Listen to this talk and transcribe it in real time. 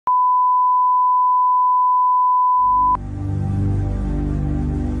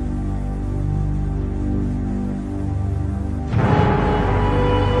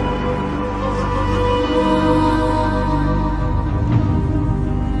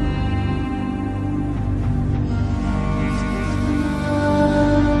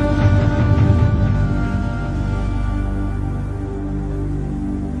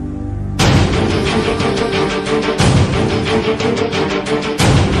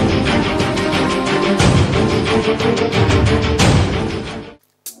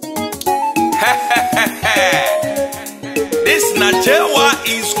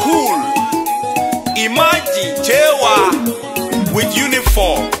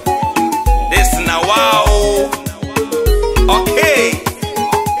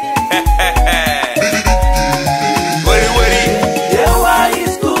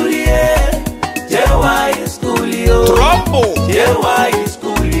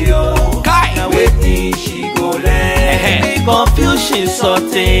Education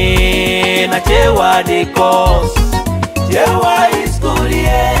sorting, na jewa de course. Jewa is school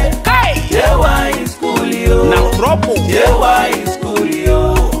yeah. Jewa is school yo. Na trouble. Jewa is school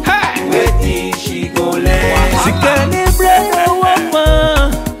yo. Waiting she go learn. Sikani brenda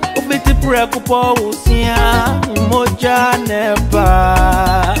wama. Ubiti prekupo usia. Moja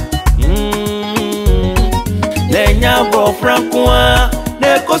nepa. Lenya bro frankwa.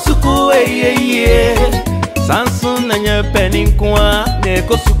 Neko suku ye. Samson na nye peninkwa.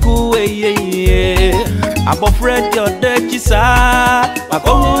 Neko suku ye. Abo Fred your dechisa.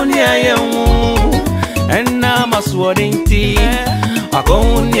 Makohuni ayemu. Ena maswodinti.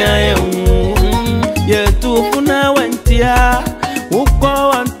 Makohuni ayemu. Yetufuna wentia. Uko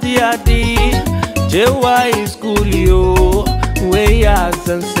wantia di. Jewa is school yo. We are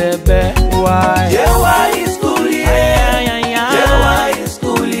sensebe. Jewa is school yo. Jewa is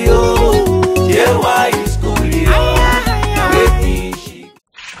school yo. Jewa is school yo.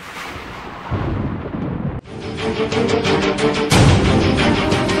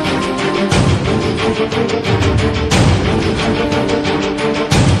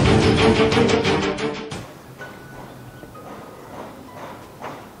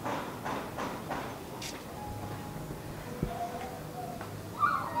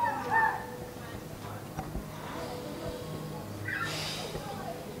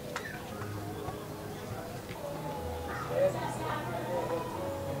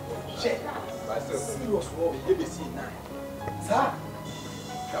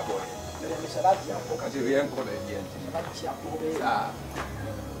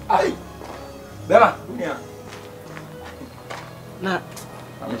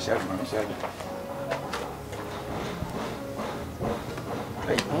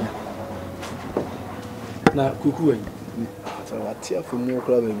 Na kuku atia for more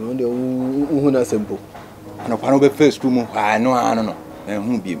club on the Uhuna Sempo. And upon over first room, I know, and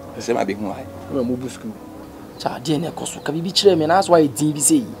whom be the same I be who I move school. Charging Cosu can be chairman, that's why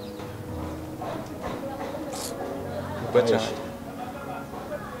DBC. But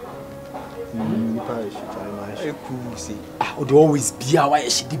I would always be a why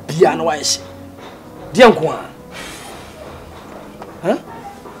she did be and why she. Dear Guan. Huh?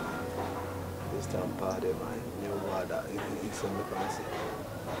 This time, part of my new water is on the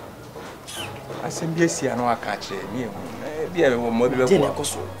I send yes, I know I catch it. Be a mobile dinner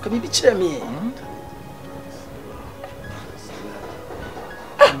Cosu. Can be chairman?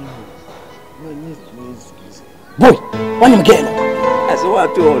 Boy, one again. As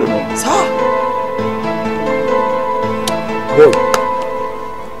what to order, sir. Boy,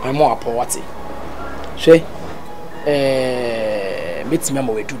 I'm more poverty. She, meet me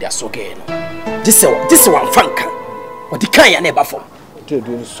we do that so again. This one franka. What the kind you never from?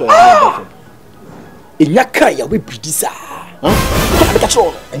 doing so. In your car, you will be this. Huh?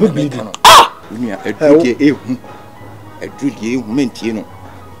 Ah! A druid, you meant you know.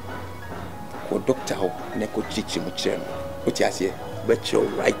 Doctor, Neko teach him what you say, but your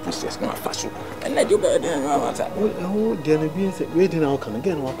right process no fast. And I do better than oh, then being waiting out can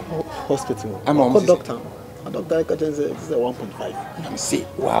again hospital. I'm a doctor. A doctor I can say 1.5. I'm say,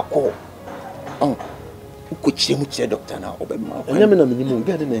 wow, oh, who could see much doctor now? And I'm in a minimum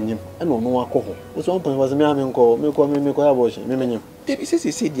getting in him. I don't know alcohol. What's one point was a man called me abortion. David says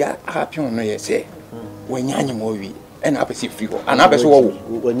he said, yeah, happy on no, say, when you're movie. And I see free and I was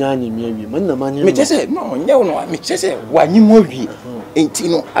when maybe money. Me just said, no, me just said, why you movie ain't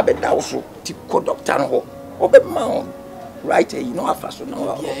no abed also, tip doctor or bed mount. Right, you know, I fast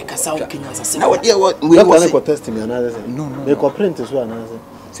no. Yeah, Casao King as a now, dear, what we were testing another. No, they complain as well.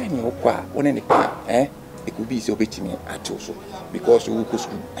 Send you one in the car, eh? It could be so big to me at also because you could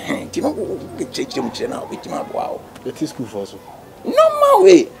you know, check him now with him. Wow, it is school for us. No more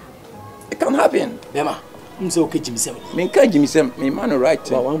way. It can happen. Bema. So okay, Jimmy Sam. Me encourage me some me man right.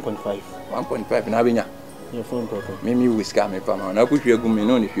 1.5. 1.5 na benya. Your phone proper. Me whisker me pa man. Na ku hwe gum me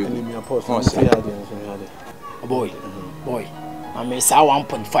no if you. Boy. I me say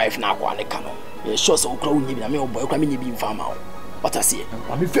 1.5 na kwa ne kano. You sure so kra unyi bi na me boy kra me nyi bi mfa ma wo. What I say?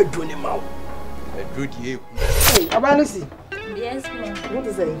 I me fe dro ne ma wo. E dro die. Hey, Abanisi. Yes, ma'am. What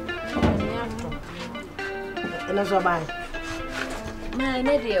is it? And that's what I. My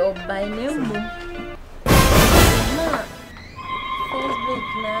lady or by name.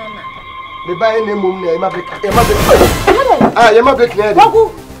 The buy any mum near my break. Ah, you might break near. I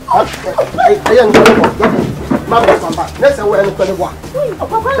am going to Mamma, let's say we're in the one.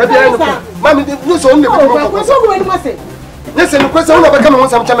 Mammy, you so only. Yes, and the question will become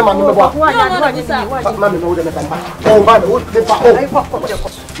some time. No, Mammy, no, the member. Oh, man,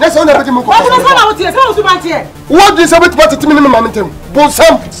 let's only let him go. What is about what minimum momentum?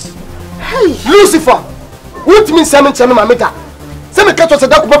 Bonsam. Hey, Lucifer. What means Simon Chamamita? Send cat was a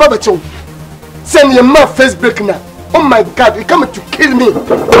dark Baba Cho. Send your mouth face breaking now. Oh my God, you're coming to kill me.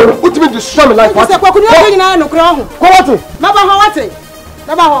 What means to show me like what?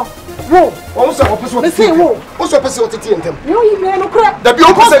 What? Also, opposite say, also opposite them. You know, the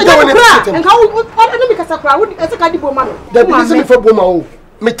opposite going and how as a cardboard. The reason for Boma,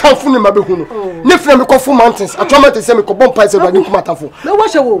 me toughen in my behuno. Nifra me coffee mountains, a trauma to semi cobom pies of a new matafo. No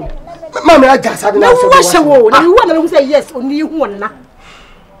wash a woe. Mammy, I just had no wash a woe. You want to say yes, only you one.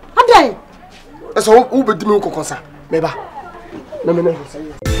 How dare that's all Uber Dumuko Cosa. Maybe. No, say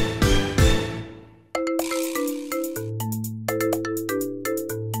yes.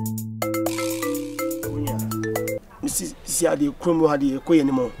 See how the criminal had the quay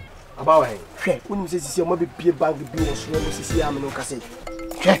anymore. About her. When you say, maybe be a bank bill was no see, I'm no cassette.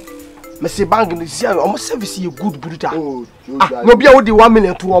 Mr. Bank in the sea almost service you good brutal. Oh, no be out the 1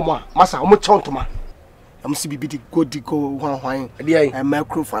 million to one. Massa, I'm a chantoma. I must be the good go one wine and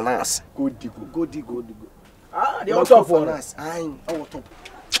microfinance. Good. Ah, the auto for us. I'm out of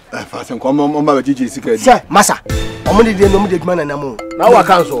fast and come on my GG. Sir, Massa, I'm only the nominated man and I'm now I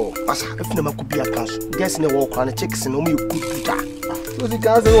cancel. Massa, if never could be a council. Guess in the walk on the checks and only good brutal. So the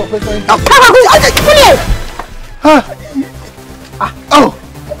council of oh,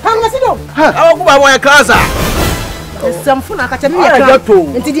 how was it? How go by class? Some fun I catch me. I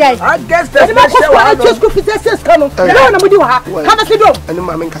guess that's my show. I just go to this come. No, we do have. Come and sit down. And the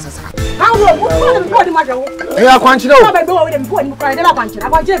mamma Casa. How will the matter? I want you to know. I go with them point cry. I want you. I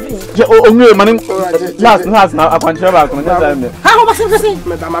want you. Oh, no, man. Last now I want you back. How was it saying?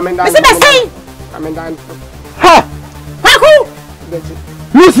 Madam Amanda. Is it saying? Amanda. Ha! Who?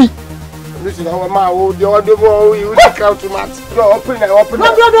 Lucy. Listen, our ma, the other boy, you count too much. No, open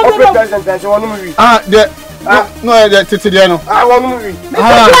present. Ah, no, that's Titiano. I want movie.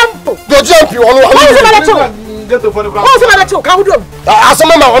 Don't jump, you all. Get the phone. What's the matter? How do? I saw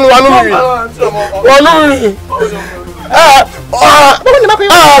my one movie.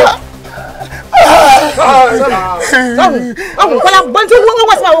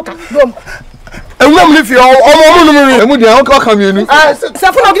 I'm not if you all movie. I'm come in.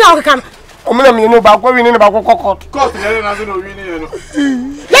 I'm going to back going in about court. Court, I don't know. Let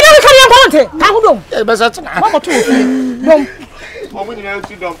me come here. How do? But that's not true. Don't.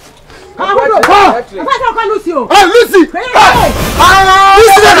 Lucy.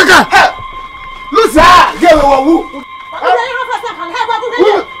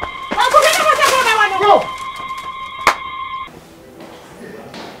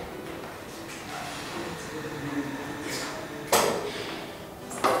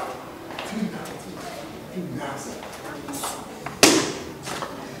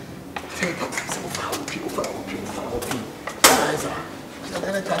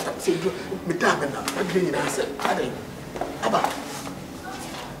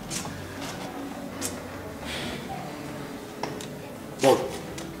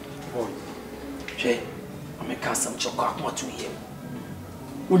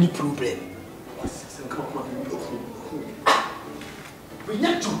 Only problem. We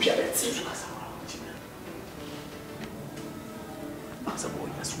need to be a bit serious. As a boy,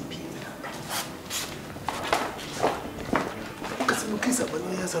 as we be. Because we kiss up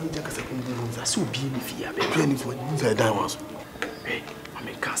and some jackets up in the rooms. I so be in fear. Penny for inside diamonds. Hey, I'm a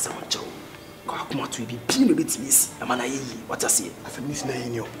castle. Come to be peanut bits miss. A man, what I say. As a miss,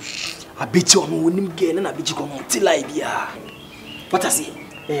 I bet you on winning again and I bet you come on till I be. What I say.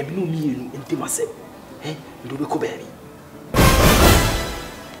 Eh, blue me in myself. Eh, do the coberry.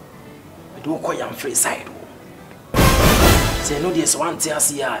 I don't quite am free side. Say, no, there's one tear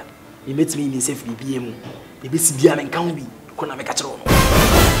see. He met me in his FBM. He beats Biam and County. Couldn't make a throne.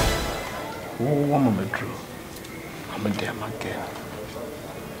 Oh, woman, true. I'm a damn girl.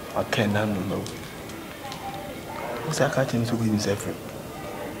 I can't know. What's that catching to himself?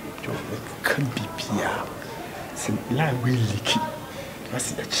 Joe, it can't be Pia. Some lie really leaky. I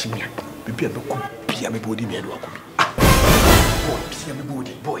see that chimney. Maybe I'm not be a body made.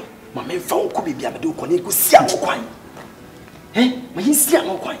 Boy, my man found could be a do connect see no quine. Eh, my see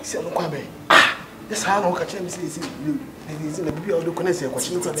no quine, see no quine. Ah, that's how I catch him. He's in the baby of the connection.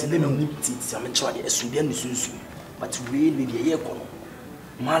 Watching it, I'm trying to Subian soon. But really, the year corner.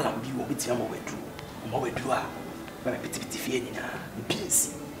 Malam be what it's your way through. More way to her. But I pity fear in her.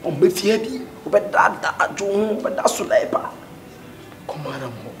 Peace. On Betty, but that, Joan, but that's so come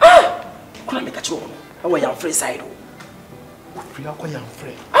on, ah! Couldn't make a throne. How are you free side? free akwa yam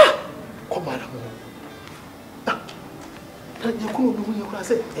free come on you could do you could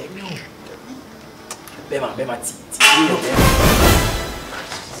say Bema ti.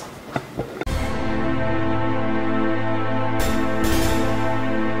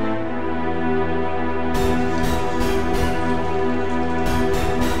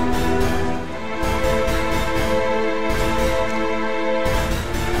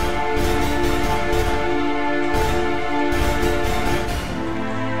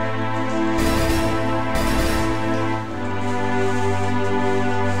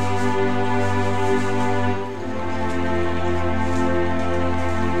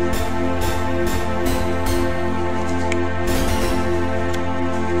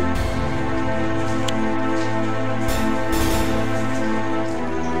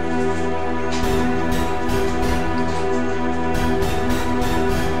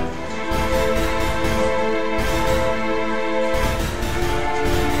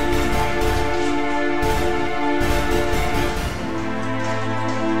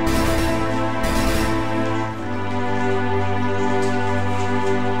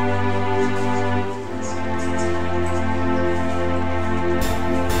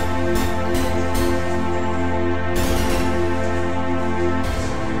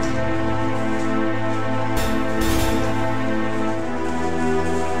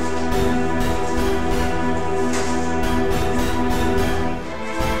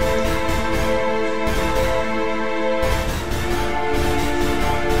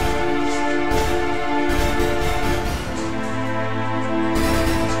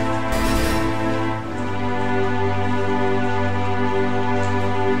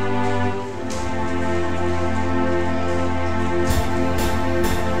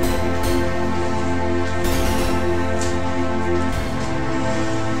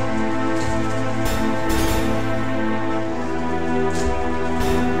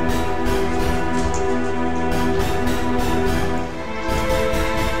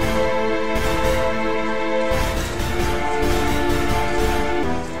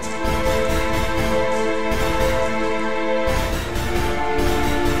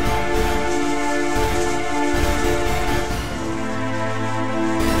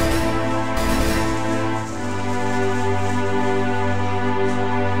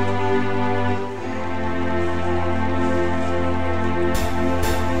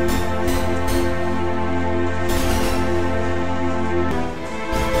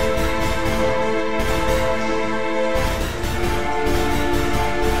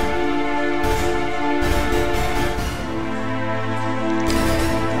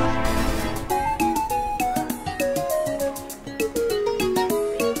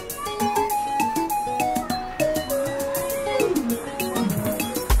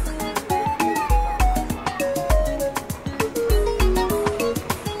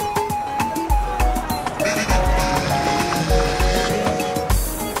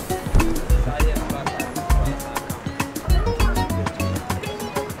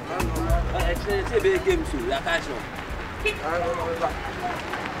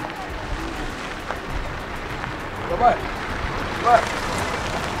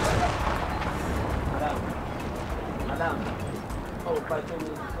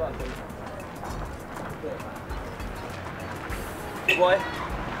 Boy,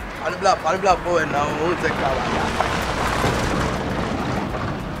 I'll black boy now. Won't take that.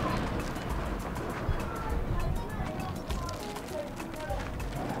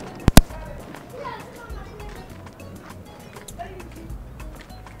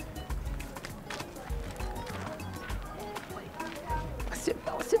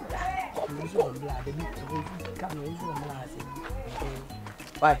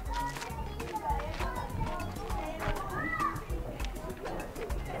 Bye.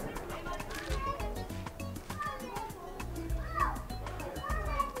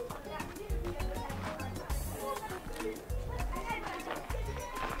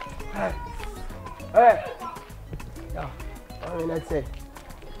 Hey. Yeah. I mean, that's it.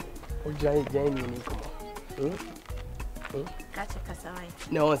 Oh, Jane, you need come on. Catch a cassaway.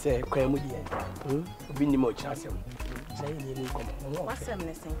 No, say, Cramudi. Been the more chance. Jane, you need come on. What's the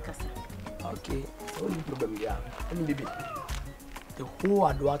missing cassa? Okay, only problem, yeah. Baby. The whole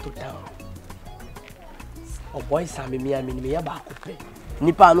Adwato town. Oh, boy, Sammy, me, I mean, me about to play.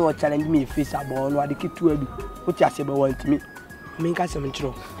 Nipa no challenge me face abon wa de ketu adu. What you say want me? Me nka sem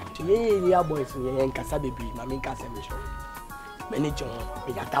nchiro. Yeah, boys, me nka sa bebi, ma me nka sem nchiro. Manager,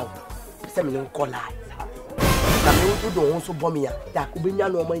 me ya tawo. Se me no call lie. Na me do do won so bom ya. Ya ko benya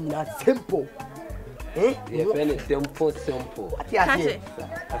no ma nyina simple. Yeah, very simple. What you say?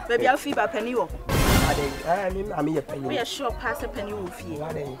 Baby, I'll feed by penny. We are sure pass a penny with you.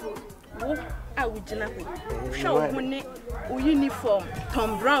 I would gently show money or uniform.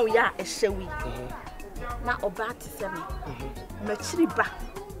 Tom Brown, ya a showy. Not about to send me. Machiriba.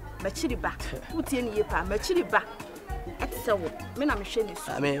 Put in your pa, Machiriba. So, men I'm ashamed.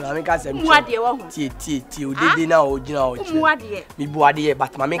 I mean, got some what dear tea, now, what dear, me boy,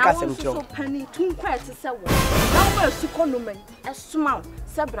 but my make us some penny, 2 quarts to sell. Now, to condomen, a small,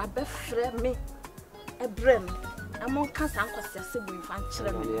 Sabra befriend me, a brim. I'm on Cassan Costa, fan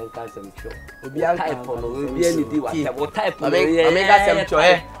children, Cassan show. Will be a type on what type. I make us some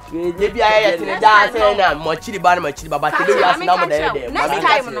choy. Maybe I had a dance and Mochiriba, but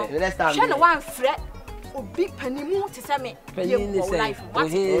next time, shall one fret. Big penny moon to send me. Life.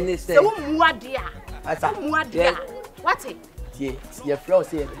 What is so what dear? What's it? Your flow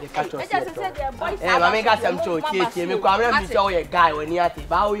said the catch of I make us some choice. You come and show a guy when you have to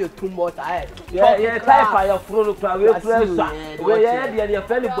bow your 2 more times. Yeah, type by your full crowd. Where your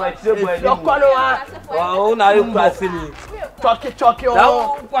fellow boy, your color. Oh, now you pass me. Talk your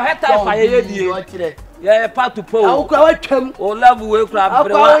own. What type I yeah, part to pull. I'll go at him. Oh, love way crab.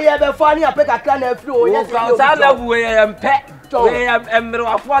 Oh, yeah, the funny I pick a can of flu. Yes, I love where I am pet. I am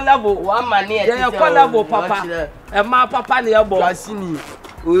of 1 level. 1 man near 1 level, Papa. And my papa near boy.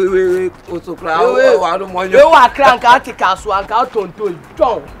 We also crowd. I don't want you are crank articles, 1 out on 2.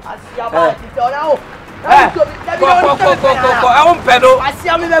 John, I see about it now. I won't pedal. I see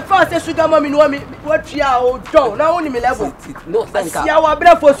I'm in the first sugar mommy. What you are, John? Now only me level. No, thank you. Our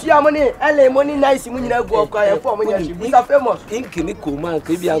breakfast, your money, and money nice when you go acquire for me. We are famous. Inky Coman,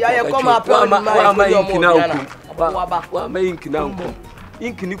 I come up on my inking now.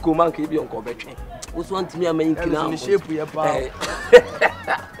 Inky Coman, keep your coverage. What's one to me? I'm inking out the shape we are.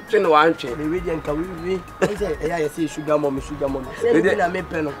 One chain, the radiant can we? I see sugar mommy. I may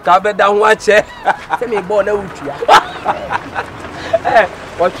pen. Cover down watch it. Tell me born out.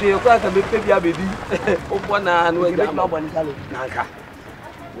 What you got to be baby? Oh, 1 and we got no one. Nanka.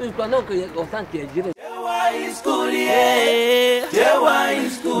 We can not go thank you. Jewa is good, Jewa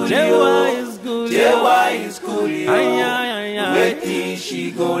is good, Jewa is good. Waiting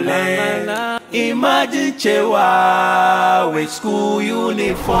she go learn. Imagine Jewa with school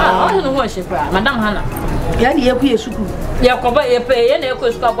uniform. I don't know what she brought, Madam Hannah. Yeah, you pay school. You cover a pay and you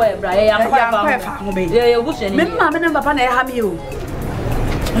could stop by Brian. Yeah, you wish any mamma and papa have you.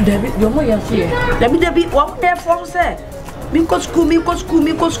 David, your mother here. Let me be what their form said. Me go school.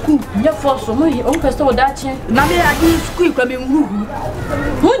 Your force so money, Uncle Stow that. Now I did school coming room.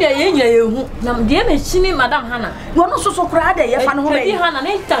 Who they in you? Now, dear Miss Madam Hannah. You are not so proud that you found Hannah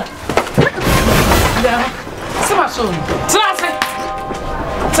later. Samason.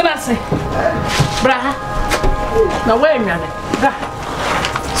 Tanasi. Braha. Now where am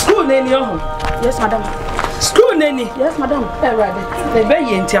school name your home? Yes, madam. School name? Yes, madam. They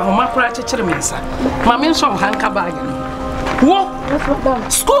bury in Tiahoma Cratcher Mensa. Mammy saw Hanka bag. What? Yes,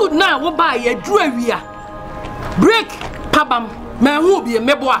 madam. School now will buy a jewelry. Break, Pabam. Man will be a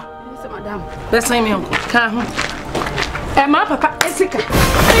mebois. Yes, madam. The same uncle. And my papa Esika.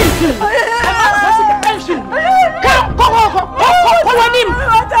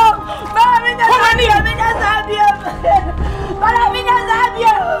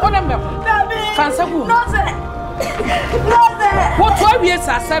 What 12 years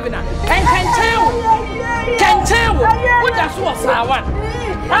are 7 and can tell what that's what's our one.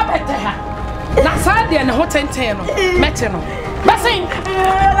 I bet her. That's Sunday and hot and Metano. Bassing,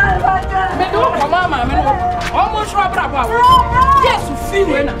 Mamma, almost Rabba. Yes, you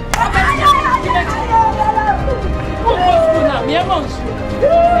feel it.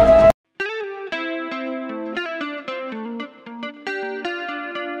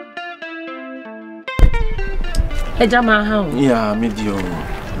 Yeah, medium.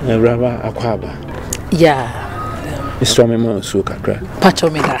 Rabba Aquaba. Yeah, it's from a monsoon. Pacho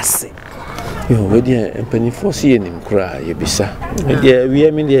Medasi. You were there and penny for seeing him cry, Yebisa. Dear, we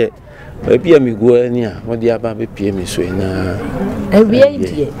are me there. Maybe I'm going near what the Abbey PM is saying. A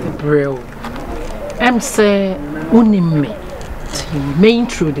real bro. I'm say, Unim main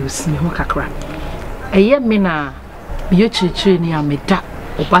through this Mokakra. A year mina, you near me that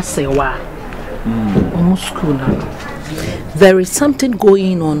or Basewa. Almost school now. There is something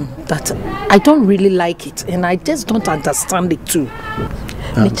going on that I don't really like it, and I just don't understand it too.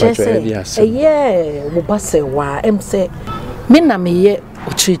 Me just say, yeah, Basewa. I'm say, Mina me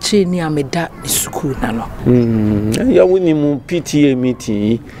Uchichi near me that school now. Ya winning PTA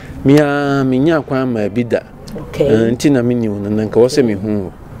meeting. Mia minya kwa ma bida. Okay. Ntina mini wona nka wose me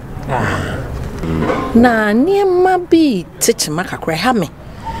hu. Na niema bi teach makakra ha me.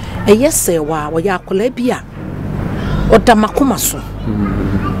 yes say wa ya akola bia oda makoma so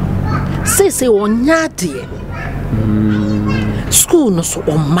say onya de school no so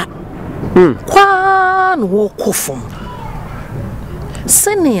omma kwa no wo kofom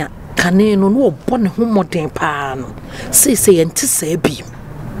senia kane no no obo ne ho moden pa no say enti sa bi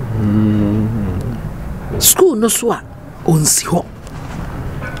school no so a onsi ho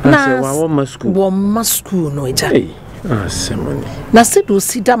na wo ma school no eja semoni na se do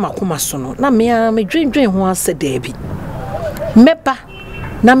si da makoma so no na me dwendwen ho ase da bi meba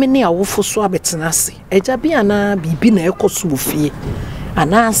na me ne awofo so abetena se eja bi ana bibi na ekoso ofie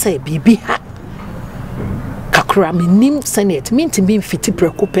ana se bibi ha kakra me nim senate minti bi mfiti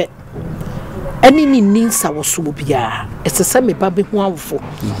prekope ani ni ninsa wo so bia esese me ba be ho awofo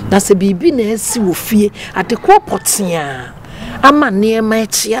na se bibi na esi ofie adekwa potia ama ne ma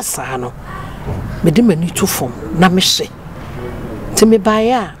echi asa no me de mani to fom na me hye ti me ba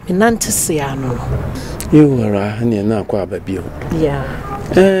ya me nante se ano no yewara ne na akwa babio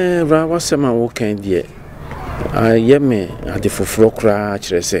ra wasema wo kan die ayeme ade foforo kra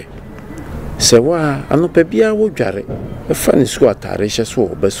kire se wa anopa bia wo dware e fa ne school atare hye so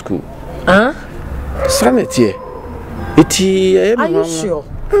ba school sanity iti ayeme sure?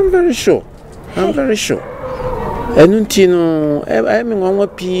 I'm very sure enunti no ayeme nwanwa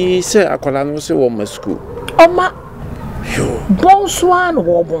pi se akola no se wo ma school oma bonsoir no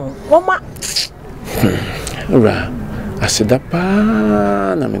wo bon oma ra asida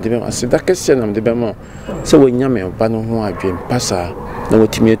pa na me debe asida kese na me debe mo se wo nyame ba no ho adwen pasa na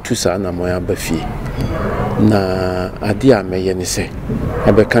wotimi atusa na mo ya ba fie na ade a meye ne se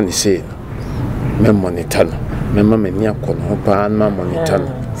abeka ne se me monitor no me ma me ni akono ho pa na monitor no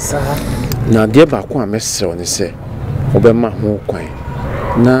na ade ba ko a mesre ne se obema ho kwan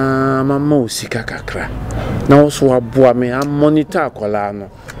na mama osika kakra na wo so aboa me a monitor akola no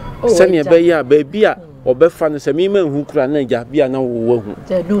se ne be ya ba bia obefa no se mi ma hu kura na ja bia na wo hu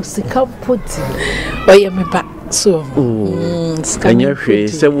je no sika poti oye me ba so anya hwe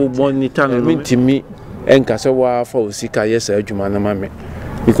se wo monitor no mintimi enka se wa fa osika yesa adwuma na mame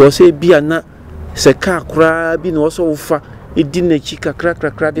because e bia na se ka kura bi no so wo fa edi na chi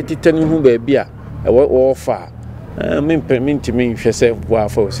kakra de titani hu ba bia wo fa mintimi hwe se wa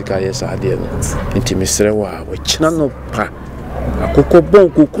fa osika yesa ade no intimi sere wa china no pa akoko bon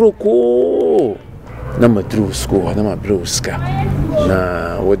kokroko na madru school na mabruska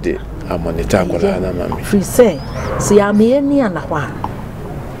na wode amonita kola na mami free say si ameni ana kwa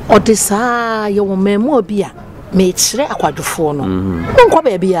odisa ye wo memu obi a me kire akwadufo no nkwa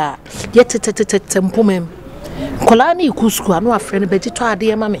ba bia ye tetetetete mpomem kola na iku school anu afre ne beji to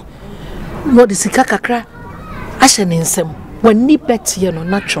ade mami no de sika kakra ahye ne nsem wani betie no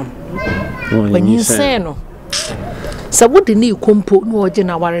natwon wani nsem no sa wodi ni kompo no oje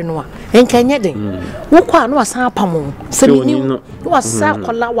na ware no a enkanye den wo kwa no asan apam se ni no wasa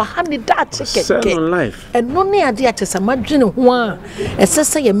kola wa hane da chekeke eno ne ade a chesa madwene ho a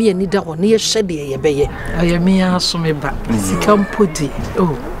esese ye me ani da ho ne ye hwede ye beye aye me asome ba sika mpodi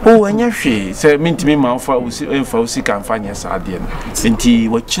anya hwe se mintimi ma fa usi kan fa nya sa ade no enti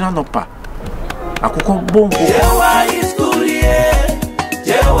wa kina no pa akoko bonko jewa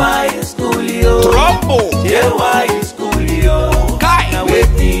is coolio Trombo jewa is coolio Kai na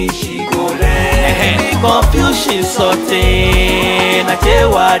wetin she go learn confusion sorting na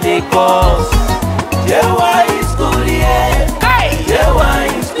jewa dey cause jewa is coolio Kai jewa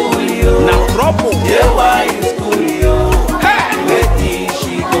is coolio na Trombo jewa is coolio wetin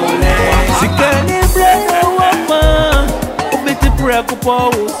she go learn sikani breka wapa obeti breka po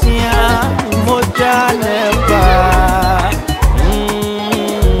usia moja never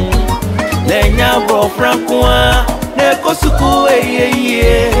Lenya bro frankwa neko suku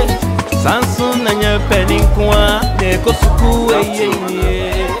eyeye Samson nanya peninkwa neko suku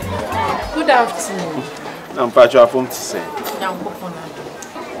eyeye. Good afternoon. I'm patcho afom to say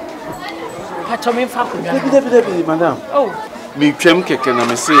patcho me fa ko Debi madam mi twem keke na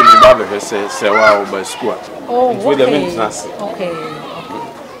me say mi ba be se wa o ba school Okay.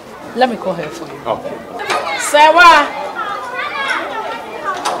 Let me call her for you. Okay. Sewa.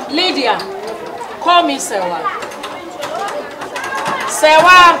 Lydia, call me Sewa.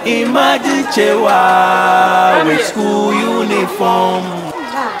 Sewa. Imagine Chewa with school uniform.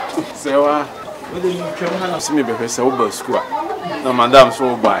 Sewa. What do you come see me be se o ba school? Na madam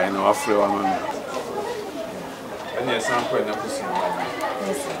so buy na wa free wa mama. Any sample na kusi.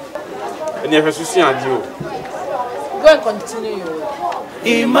 Yes sir. Any ever susi adi o. Go and continue your work.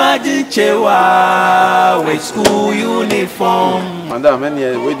 Imagine Chewa with school uniform. Madam,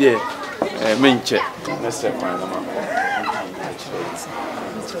 any we there menche. Let's say fine mama.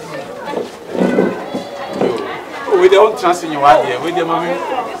 We don't trust in your idea. With your mommy.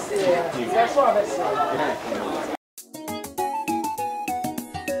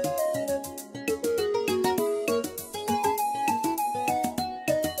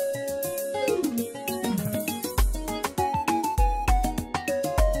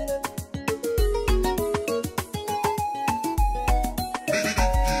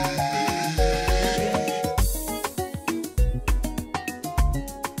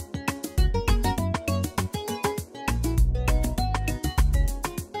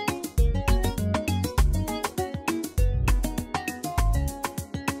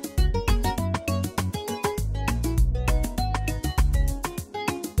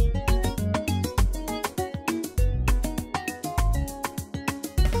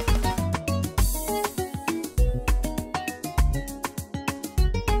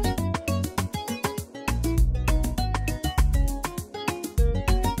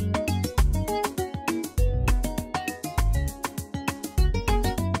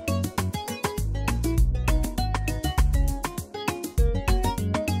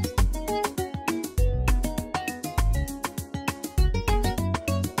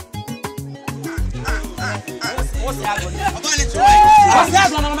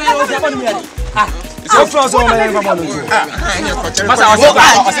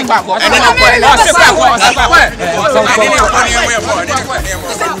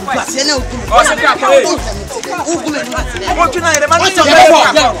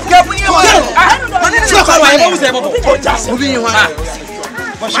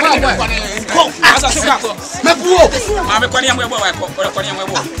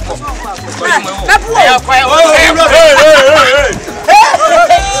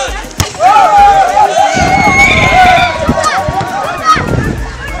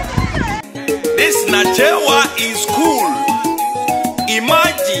 This Najewa is cool.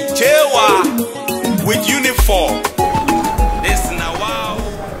 Imagine Jewa with uniform. This na wow.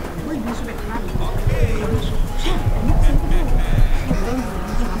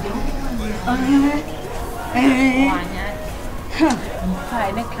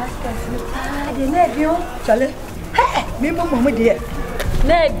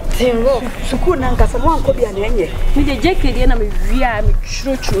 Suku na nkasa mo anko bia na enye. Me de jekede na me wia me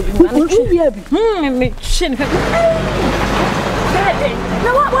churo bi ma no wia bi. Me chin. Na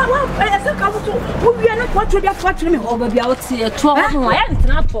wa ese ka wuto. Wo wia na kwa churo bia fa churo me ho ba bia wo tie to ho ya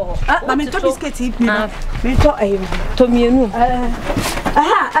ntena to. Ma me to biscuit yi bi na. Me to to mienu.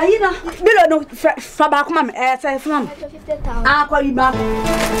 Aha, ayi na. Bilo no fa ba ko ma me say from. Ah, kwa yi ba.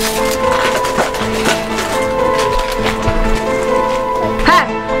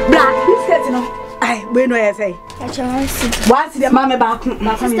 Black biscuit no. Ai, we no yes say. What's the mama back?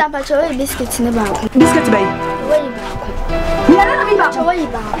 Sister Pacho biscuit ne ba. Biscuit bay. Wey ba. Ya na mi ba. Wey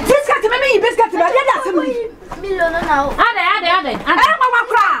ba. Biscuit me biscuit ba. Ya da sem. Milo no na. Ade. Eh mama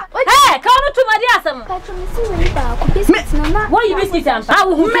kra. Eh, ka onu tu madi asem. Pacho me si wey ba. Biscuit no na. Wey biscuit am. Ah,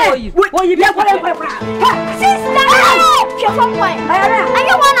 wo hu wey. Wey bi kwa. Sister. Ke from why?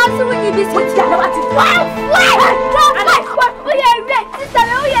 I want us to win biscuit. Ya na what? Why? Oh yeah, sister.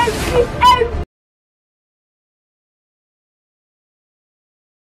 Oh yeah.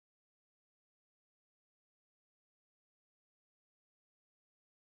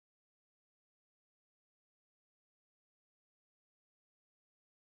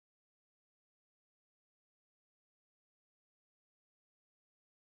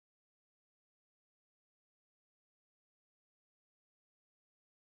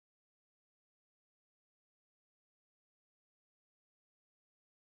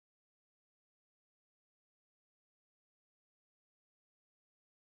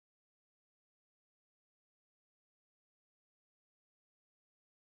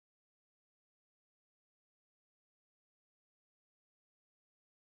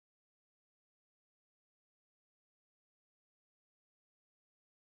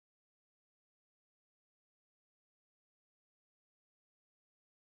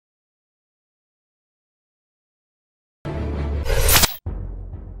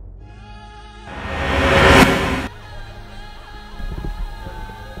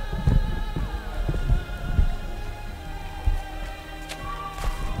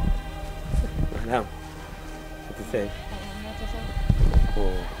 Now, what to say?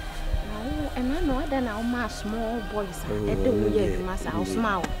 Oh. And I know that now my small boys are at the way you must out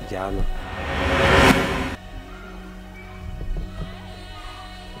smile. Jana.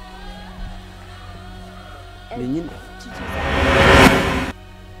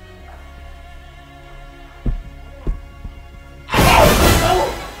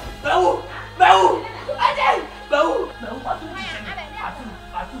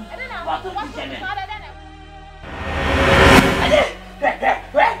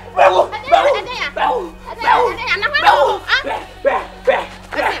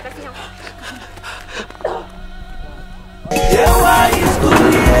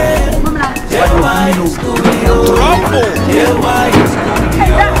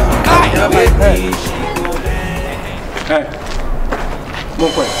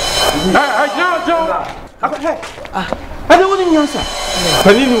 I don't want answer.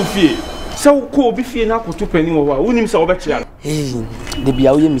 Penny fee. So cool be fear now to penny over. Wouldn't him so better. Hey, the be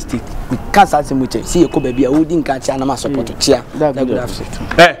a mistake. We can't start him with see a could be a wooden catch and a support to chair.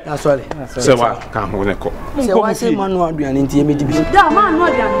 That's all. So what can't hold a call. So I say, man, what do you need to be? That man,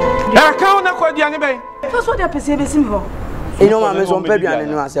 what do you need? I can't accord the anime. That's what they're perceiving simple. You know, I'm on Pedro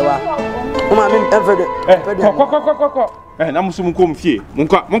and I say, and I'm soon come here.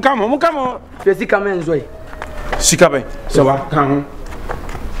 Munkamo. Jessica men's way. Sikabe. So I can't.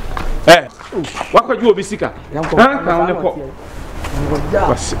 What could you be sick? Munkamo,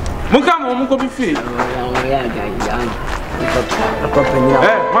 Munko be free.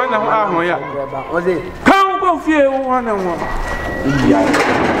 Can't go fear one and one.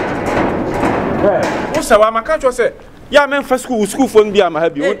 What's our macacho say? Yeah, men for school phone be am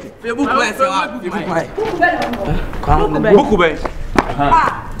happy.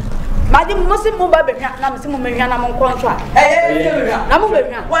 Madam Muslim Mumbai, Namu Meriana Moncontra. Namu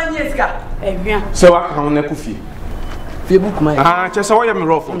 1 year scar. So I can't neck of you. Facebook, my just saw him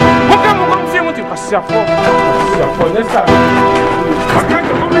rough. What can one film to pass for this time? I can't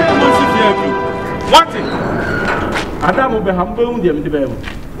come here and see what thing? Adam will be humble in the bell.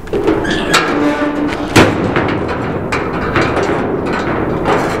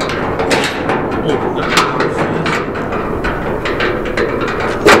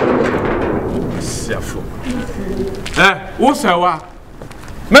 What's our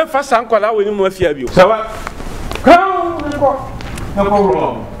Memphis uncle? I will more fear you. So, come, no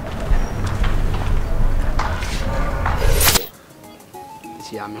wrong.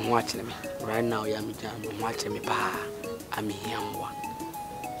 See, I'm watching me right now. I'm watching me. I'm here.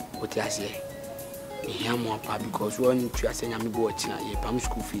 What I say? Here, because one to say I'm watching a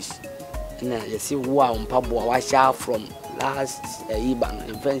school fees. And you see, wow, Pablo, I shall from last Iban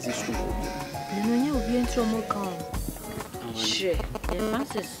in fancy school. You will be in trouble. Sure, the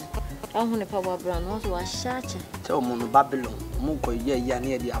masses. I want to power brown also a shot. Tell Mono Babylon, Moko, yeah,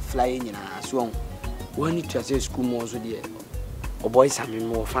 near the flying in a swan. When you say school more, so dear. Or boys have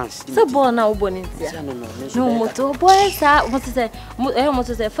more fancy. So born now, bonnet. No motor boys are what to say, almost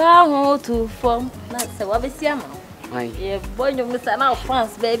as a far to form. That's a wabisiamo. Yeah, boy, you must now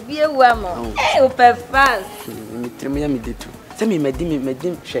France, baby, a woman. Oh, fast. Me did too. Tell me,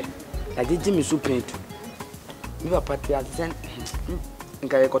 Madame, check. I did Jimmy soup paint. You are party at the I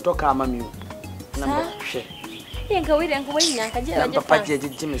got to come on you. Go with and go in. I Papa did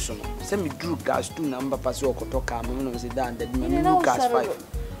Jimmison. Send me drew gas 2 number pass your cotoca, and sit down that me gas 5.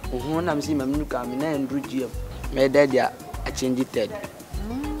 When I'm seeing my new coming and drew you. My daddy, I changed it.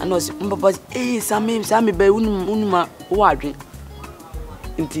 I know Papa's Sammy by Unima watching.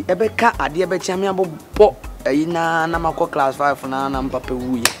 Into Ebeka, a dear Bechamiabo pop a Namako class 5 for Nan Papa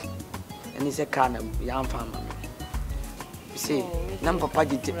Wee. And it's a carnal young farmer. Say, number Papa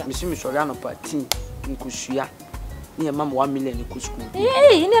Monsieur Soriano Party in Kushia. Near Mamma 1 million in Kusku.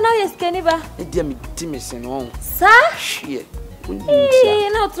 Hey, you know, yes, Caniba. It dear me, Timmis and all. Sir? Shit.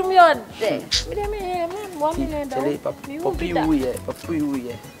 Not from your day. 1 million. Papu,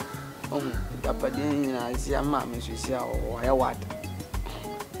 oh, Papa didn't I see a mamma, she said, oh, I what?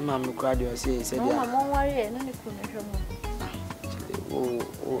 Mamma cried, you say, said, I won't worry, and then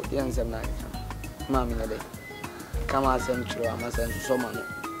oh, the answer night. Mammy, come out and throw a mass and so man.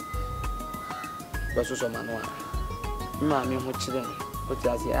 But so man, Mammy, what children, what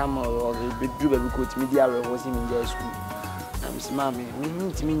I say, I'm all the drew because media was in their school. I'm Mammy, we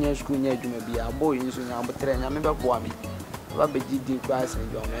meet me in your school near you may be a boy in soon, but train, I remember for me. What did you pass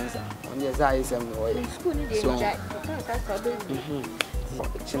in your mensa? On your eyes and school, so,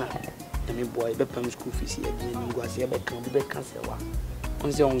 Emi boy, be pam school fees here. Ni go ase be kan be cancel wa.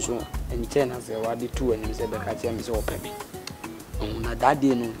 On se on so en ten as wa de 2 and se be ka tia me se o pemi. Na that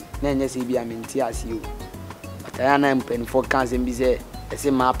day no, na enye se bi amenti ase o. But I na mpen for cancel bi se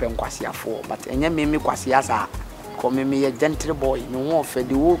ese ma pem kwase afo, but enye me kwase asa. Ko me ye gentle boy, me won fe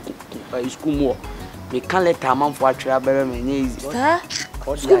de wo school mo. Me kan let am for atwa bere me nye easy.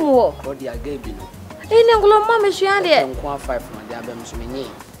 School mo. Ko dia gabi no. Ene ngolo mama hwia de. Nko 5 no dia be me so me nye.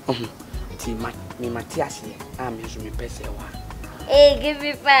 Me Matthias here. I'm using me pese wa. Hey, give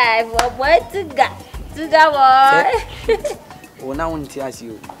me 5. Boy, to boy. Oh, now on Tias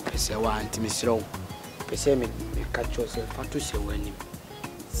you pese wa anti Miss Row. Pese me catch yourself for to say when him.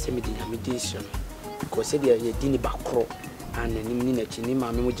 Send me the meditation. Because said you didn't back crop. and ni na chi ni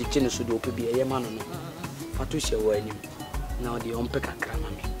ma me mo giche ne so do ope bi eye ma no no fato hye wo anim na o de on pe kakra ma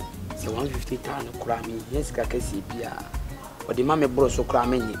me se 150 tan kura me yes ka kasi bia o de ma me bro so kura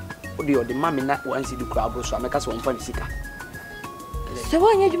me nyi o de ma me na 1 cedi kura bro so ameka so on fa ni sika se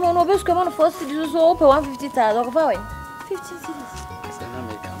wa nya juma no besko ma no 4 cedi so ope 150 tan o ko fa we 50 cedis se na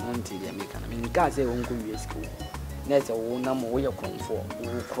me ka monti dia me kana me ka se won ko yes ko nese wo na mo wo ye konfo wo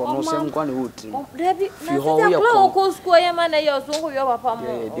kro no se nkwa na wo trim Debi na se akla ko school ye ma na ye so ko yo papa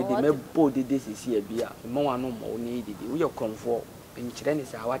mo dede me bo dede sisi e bia mo wa no mo ni dede wo ye konfo nkyire ni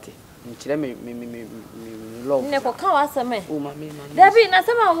sa wate nkyire me love ne ko ka wa seme o ma me Debi na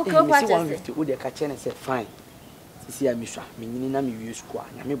se ma wo ko pa chese 150 wo de ka chene se fine sisi ya miswa me nyini na me wi school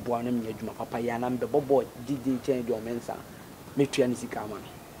anya me boa na me adwuma papa ya na me bobo dede chen de o mensa me tua ni sika ma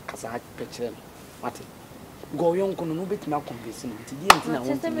kasa pe kire wate go yon kono no beti ma convince no ti die ntina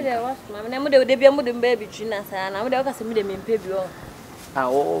won ti me de was ma na mo de bia mo de mba bi twi na sa na mo de o ka se me de mempe bi o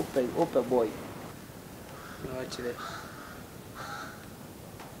ope boy no chile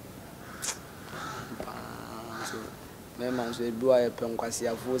so me man so bi wa ye penkwasi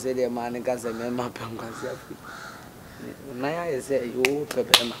afo se de ma ne ka se me ma penkwasi afo na ya ye se yo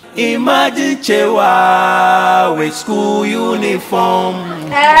pepe ma imagine chewa with school uniform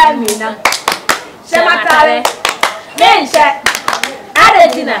Mina Shematare Mensha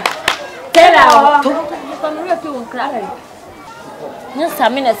Adedina Tela o Family of you cry. No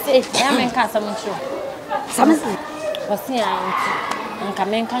samina say I men ka some show. Some was here and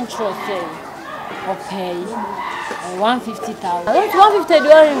come in control say or pay 150,000. 150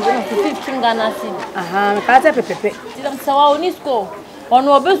 during 15 Ghana cedi. Aha, ka te pepepe. Ti dam sawa oni school.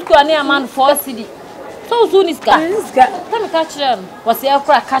 Ono obe school ani amount 4 cedi. So soon is ka. Tell me catch them. Was here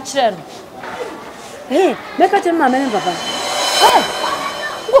for catch them. Hey, make a mama and papa.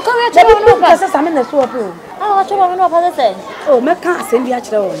 Go come here to no pasa samen na so opo. Ah, what you want no pasa say? Oh, me can send you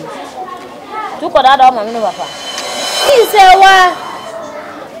actually on. Tu ko da mama no papa. He say wa.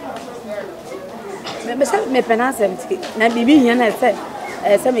 Me penance na bibi hia na say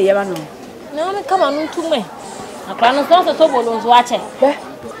me yeba no. No me come on to me. Akwa no so so bolo nzo ache.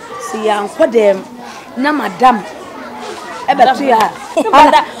 Si ya nkodem na madam ebetu ya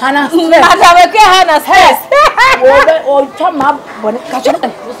Hana madam ke Hana stress o chama bone kacho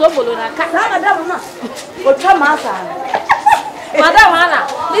so bolo na ka madam na o chama sa madam Hana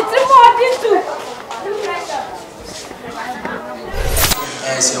little more dintu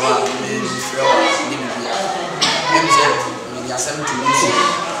se wa me fro ni bia emze me ya sem tu ni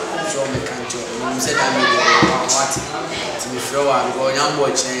so me kancho me se da me what ti me fro wa go nyambo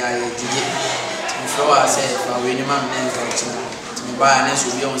chen ya ye dije ti me fro wa se fa we ni ma me kancho ti me ba na so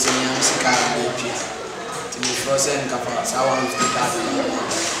bi on se ni am sika na pie ti me fro se nka fa sa wa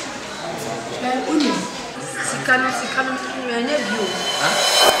 50,000 uni sika no me nya bio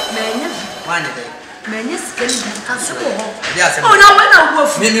me nya wani de menye skeli kaso ho dia se oh na wana wo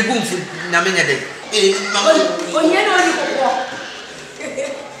fu me bumfu na me nya de mama onye no ni kokko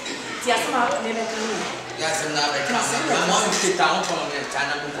ti asema me be kan ya se na be kan mama on ti ta on kono me ta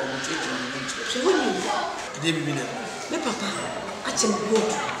na mo ko mo ti se woni de bibi na me papa ache me go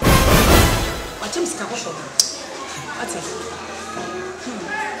ache me sika kokko ate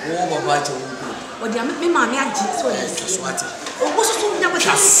wo baba ache wo o dia me ma me agi so ya so ate o wo so nya ko ti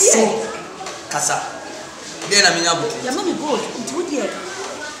kasa de na me nya buti ya mami go nti wo dia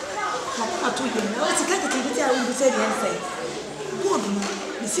papa to ye na o ti ka tete bi a wo bi se dia sai go no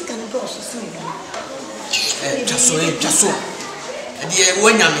ni sika no do so so jaso edi e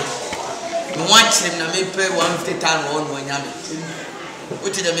wo nya me no wa chim na me pe 150,000 won wo nya me o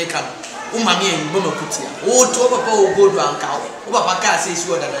ti de me ka o ma me en bo makutia o to papa o go do anka o papa ka say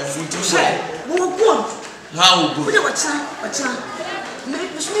si o da na fu ti wo go ha o go wo de wa cha me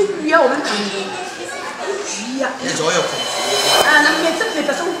wia o men kan wia e jo yo ko na me te pe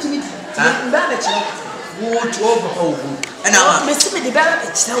ka so tumi mba ba cha wo to papa o go e na ma me se me de ba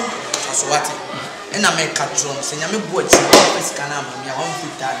cha wo aso wate e na me ka tro se nya me bo achi office kana ma me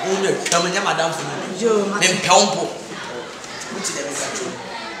 150,000 o me ka me nya madam fu yo me mpompo wo ti de me ka tro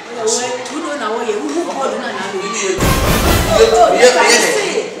wo no na wo ye wo go do na na be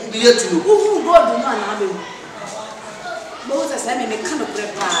ye tu wo go do na na be bo za sa me kan do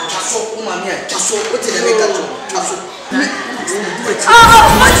prepa so o ma me so wo ti de me ka tro aso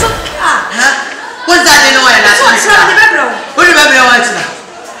what's that in oil na so what the baby want na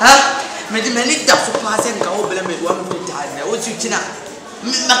ha me di me ni da so pass en ka o bele me 150,000 na o ti kina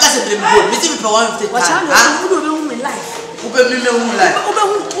makase bele me go me ti me 150,000 ha wo do be hu me life wo be me hu life wo be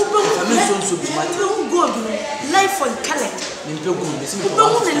fa me so bi ma wo be hu god life for color me pe go me si me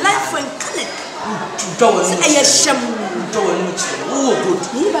wo be hu life for color do wo say e sham do one much. Oh, good.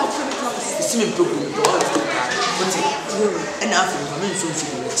 You about to see me problem. What's it? And after the women so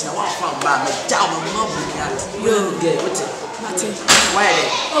now I found by my down my mom. You get what's it? Why?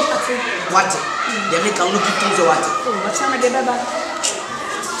 Oh, what? They make a look at the water. Oh, what's time I get back?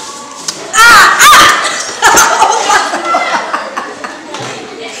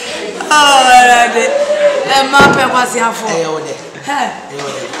 Oh, my papa was here for you.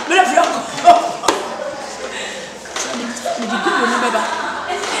 But if you remember,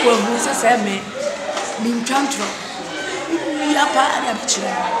 well, Mrs. Sammy, being tantrum, we are part of the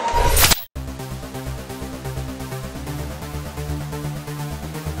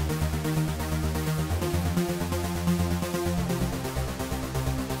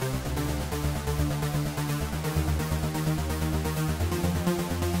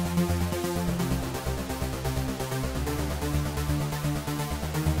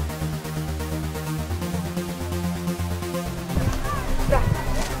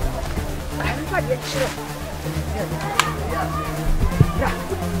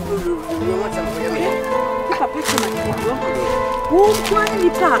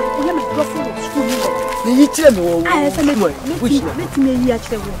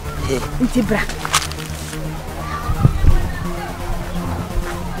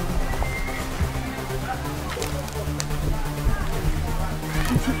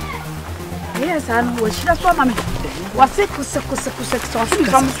yes, I know what she does for mommy. What's it? What's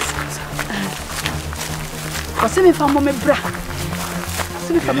it from my bra?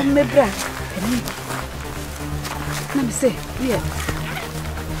 See me from my bra. Let me say, yeah.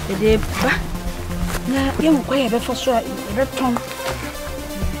 The day back. Now, young quiet before so I read tongue.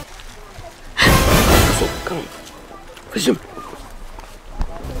 So come. Resume.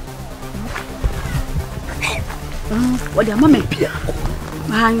 What the mamma?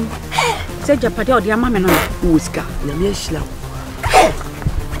 Man, said your party or the mamma who is car. Namia Shlam.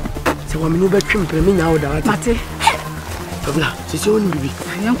 So I'm never trim for me now. Mate. Tabla, she's your own baby. I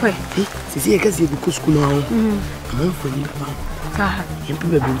am quite. She's here because you could school now. I'm for you. Ah, you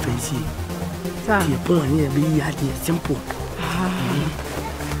people have been fancy. Your point here be simple.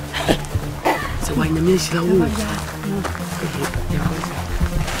 So why the miss la wo?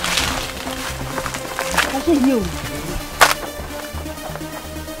 You.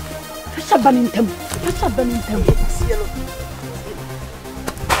 That's a banning temple. That's a banning temple.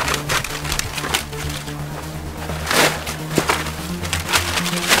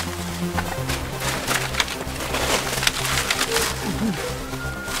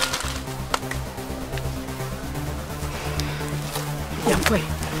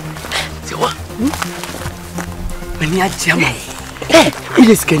 It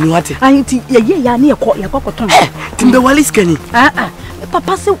is Kenny. What? I think ya near court your cocoton. Timber Wallis Kenny.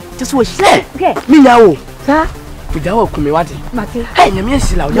 Papa, so just was me now. Sir, without coming what? Matty, I am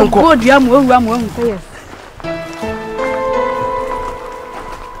yes, loud. Don't go, dear, one say.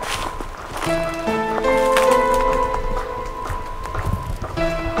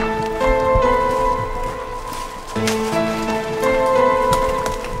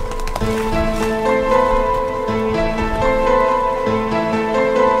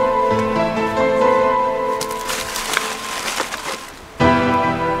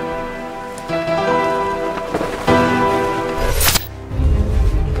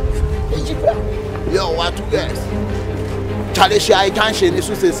 I can't share this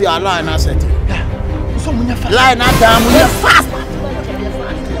with a line. I said, line up down with your fast.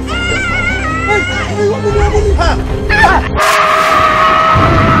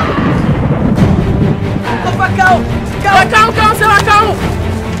 Go.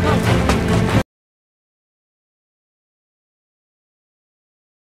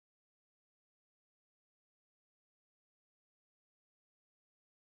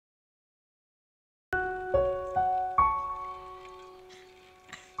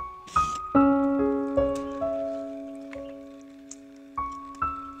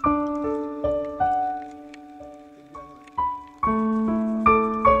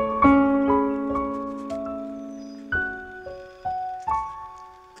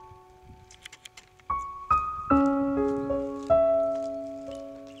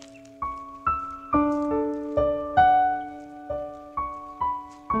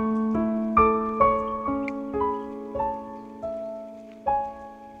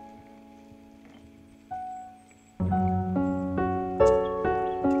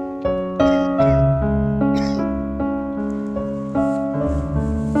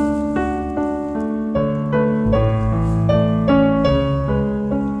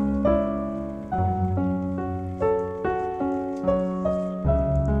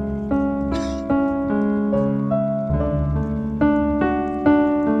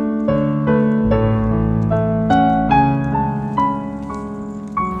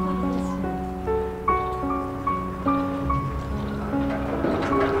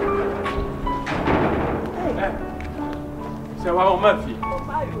 fi.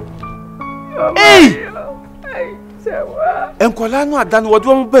 Hey! Enkola no ada no wode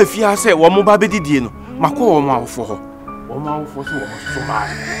wo ba fi ha se wo mo ba bedidie no. Mako wo mo awofo ho. Wo mo awofo so wo mo so ba.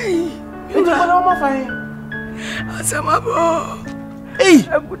 Enti ko na wo ma fa yin. Asamabo. Hey!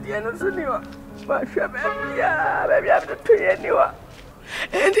 Agudie no so ni wa. Ba hwe bia to ye ni wa.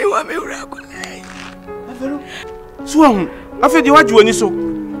 Enti wa me wura ko lai. Afero. So ahun. Afi de waji woni so.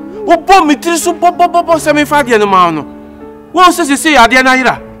 Wo bom mi tiri so bo se me fa de no ma no. Wo se ya de na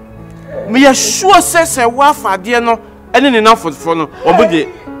yira. Me ya sure se wa fa de no ene ne na fofo no. Wo bo de.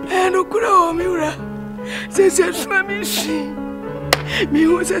 No kura o mi wura. Se so mi shi. Mi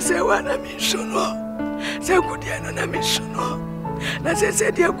wo se wa na mi so no. Se agudie no na mi so no. Na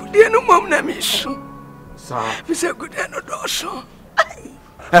se de agudie no mom na mi so. Sa. Mi se agudie no do so.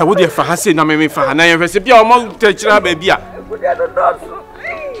 Wo de fa ha se na me fa na ye se bia o mo te kira ba bia. Agudie no do so.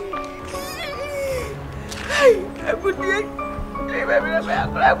 Agudie.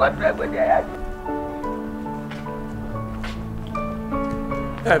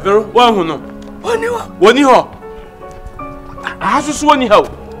 Vero, wa hu no. Woni ho. Ah, so woni ho.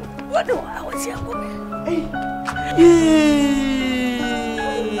 Woni ho, I was here go.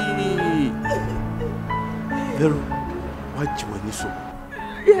 Vero, what you woni so?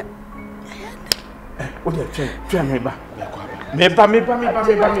 Yeah. O de try me ba. Me ba.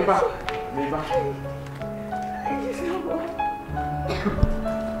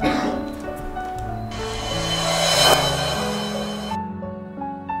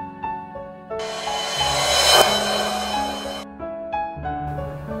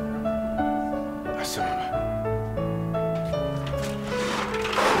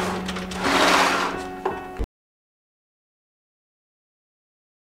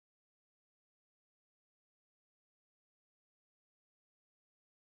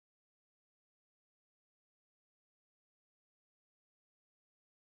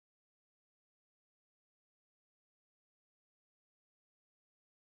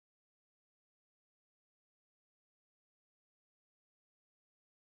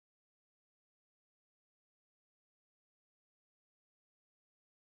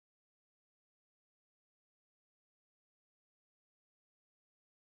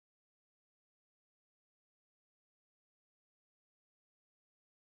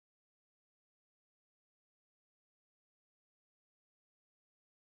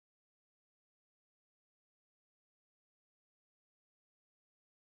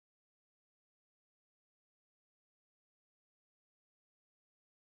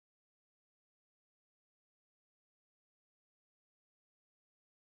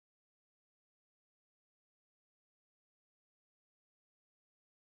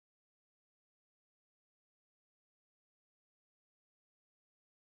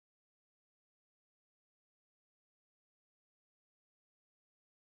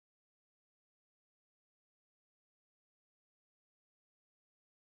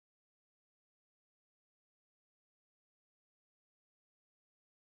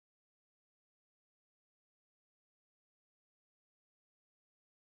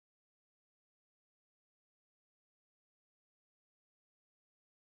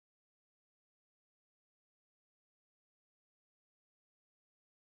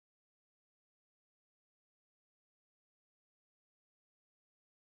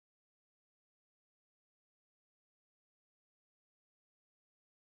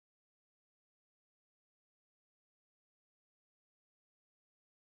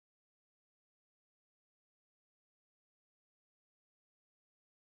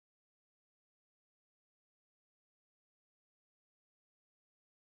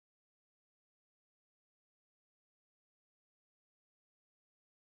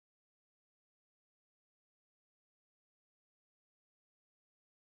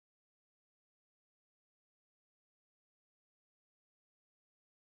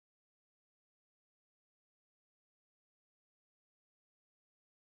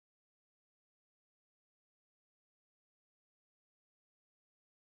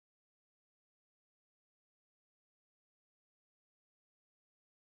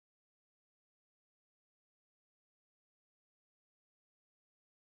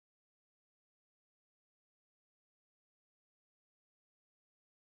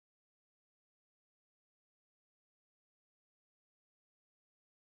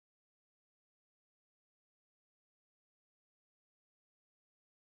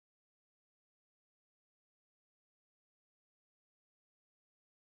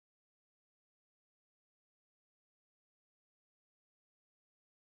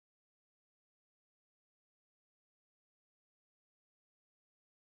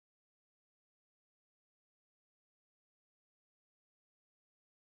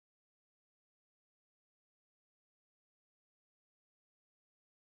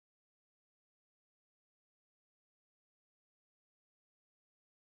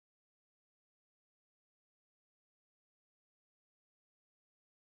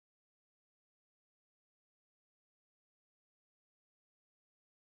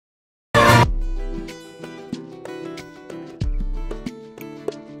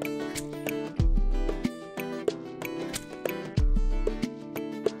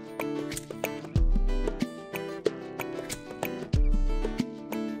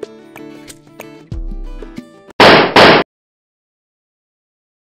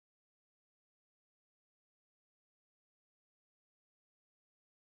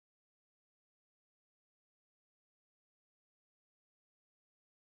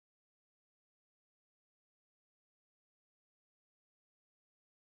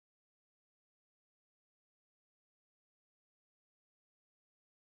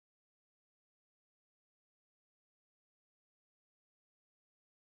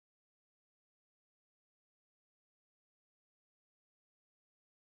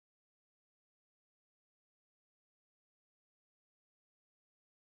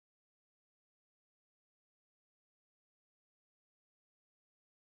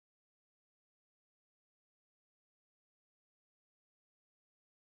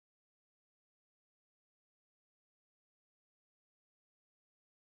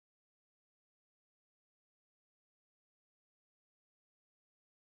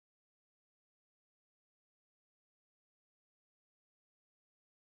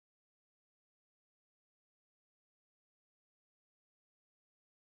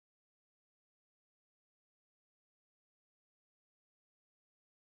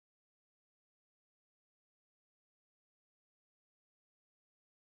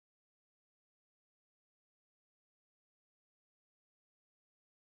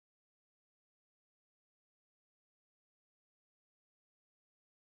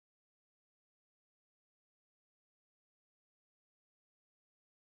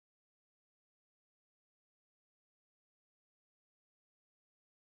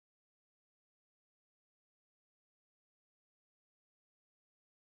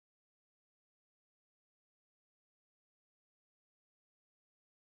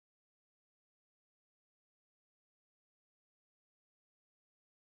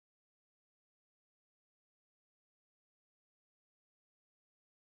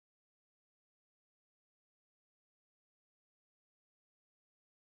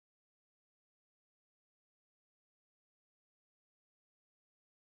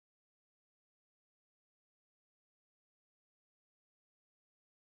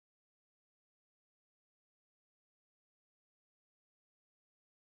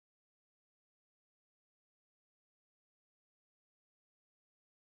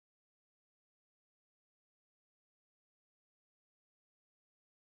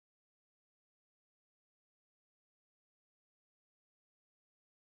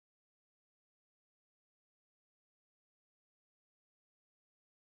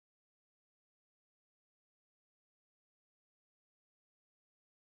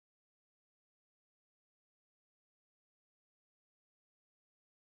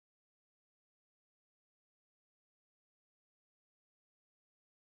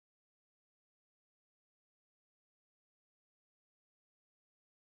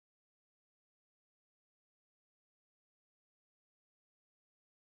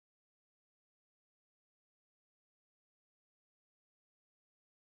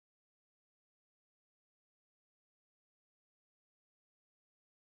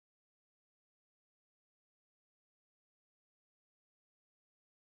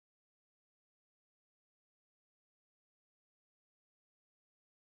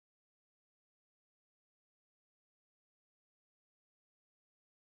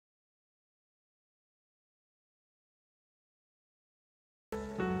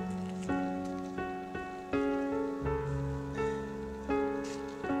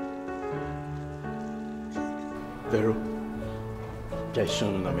 Vero.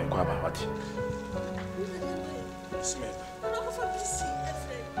 Jason na me kwa ba wati.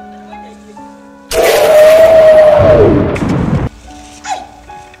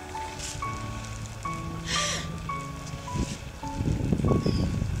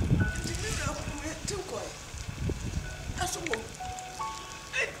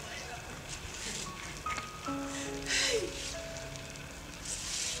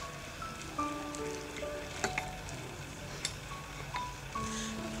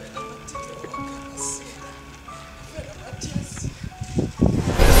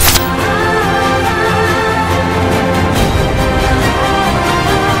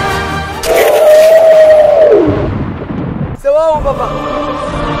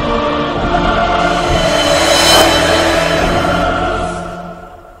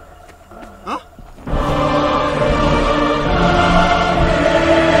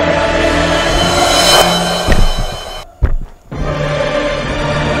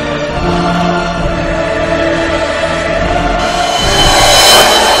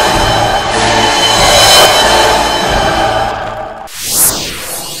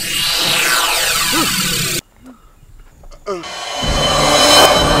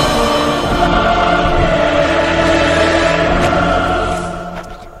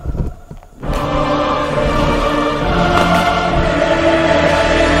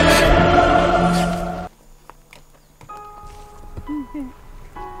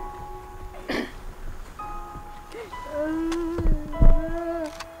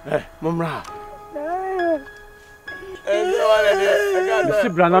 Mumra. Mr.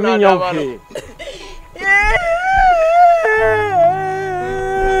 Branham in your way.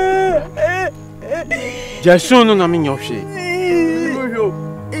 Jason na min yoshi.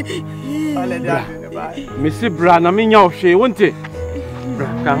 Mr. Branham in your way, won't it?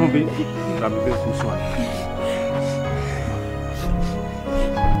 Can't be this one.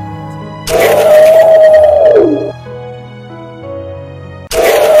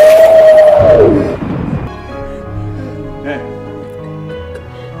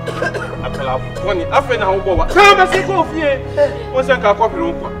 After now, come and see go here. What's a copy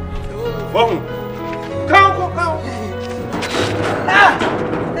room? Come.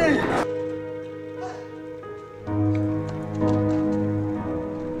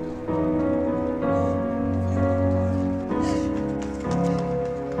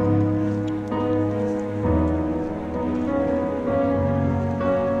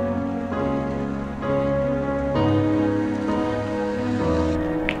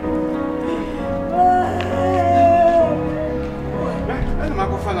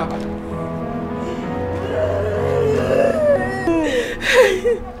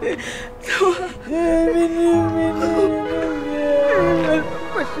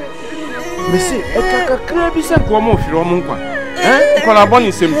 Messi, eka krebi se kwa mo firo mo nkwa. Kola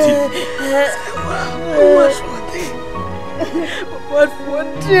boni semti. What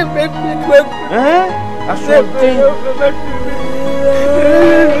make me work? Asante.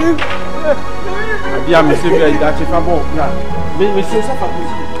 Abia Messi bi ida che fabo. Na. Messi o sa fa ko.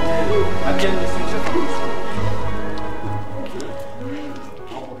 Abia Messi o sa fa ko.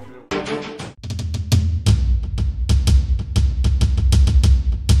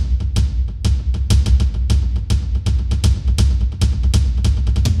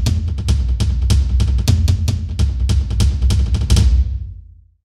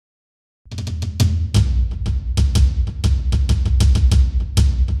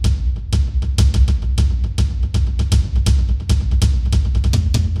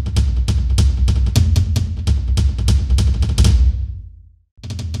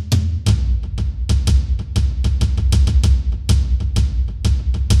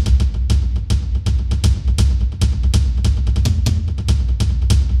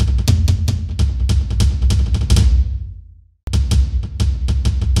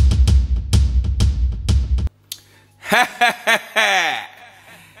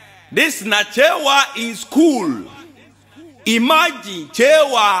 This na Chewa in school. Imagine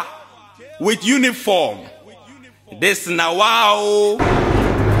Chewa with uniform. This na wow.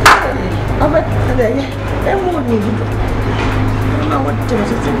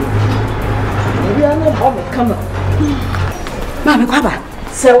 Mami kwaba.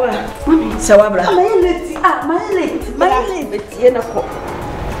 Sewa. Mami. Sewa bra. My late.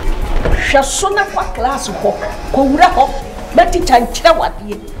 Shasona kwa class ho. Ko wura ho. Beti chanchira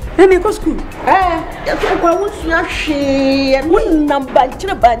wadie. Emi ko school. Ya kwa wonsu ahwe. Won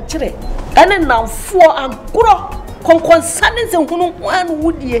number banchire. Ane namfo ankuro. Konkonsane ze hunu anu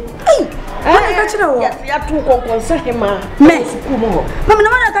wudie. Mami ka chire wo. Ya tu konkonsa hema. Me school mo. Mami na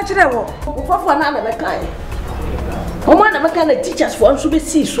mana ka chire wo. Ofofo na me be kan. Omo na maka na teachers for nso be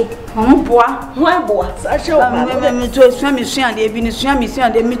see so. Omo boa. Ho boa. Sa hye o. Me to sua me de bi ni sua me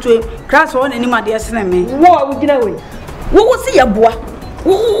de me to class won ani ma de sene me. Wo gina we. Wo see ya boa.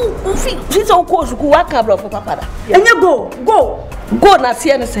 Wo fi so ko su ku wa ka bro for papa da. Enye go na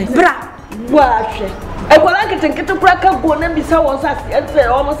se ne say. Bra. Wa hwe. E ko la kete kura ka go na bi sa won sa se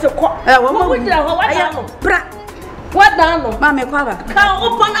o mo se ko. Wo mo gina ho wa da no. Bra. Wa da no. Ma me kwa ba. Ka o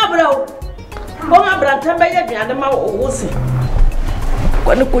pon abra o. Bon abra tamba ye duane ma wo se.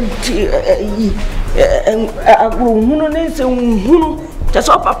 Kwani ko hunu ne se hunu je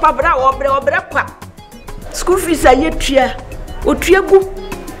so papa bra obra kwa school fees aye tua o tua gu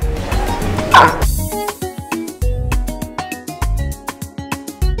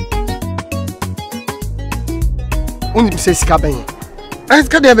uni se sika ben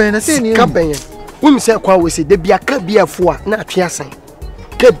sika de ben na se ni sika ben uni se kwa we se de bia ka bia fo a na atwe asan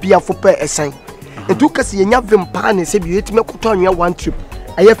ka bia fo pa esan etu ka se nya vim pa ne se bi etime koto anwa one trip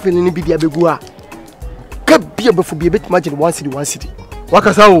aye feeling ni bi dia begu a ka bia befo bi bet imagine one city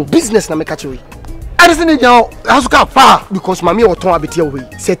wakasa o business na me catch we arisi ni jan asuka pa because mami o ton abeti we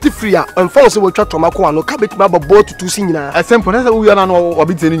set free a onfa so we twa tomako ano ka bet ma babo tutu si nyina asempo na se wo na no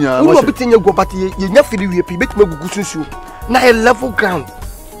obeti ni nya wo obeti nya go but ye nya firi we pi bet ma gugu sunsu na a level ground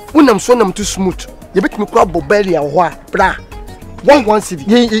unam so nam too smooth ye bet me kwa bobeli a ho a bra one city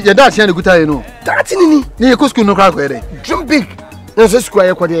ye da tia ne guta ye no that ni ye ko school no kra ko ye dream big na so school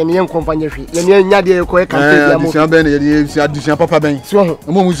ye ko de ne enkomfanya hwe ye nya de ye ko ye campaign ya mo addition ben ye addition papa ben so ho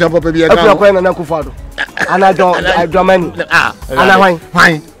mo mu papa bi ye ka ko na ku fado ana don Germany ana hwan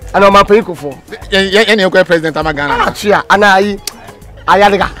ana ma pay ko fo ye ne ko president amagana achia ana yi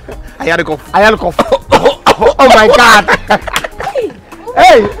ayadega oh my god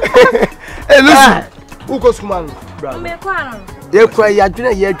hey listen who goes man bro me kwa ye kwa ya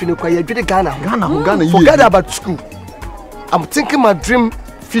dwene Ghana forget about school. I'm thinking my dream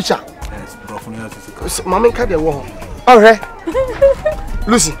future. Yes, Mama can go. All right.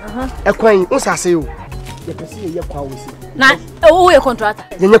 Lucy, Ekwan, what's I say you? You can see your power. Na, your contractor.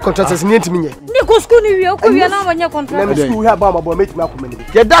 Your contractors need me. You go school you are now on your contract. Let me school have my boy make me up.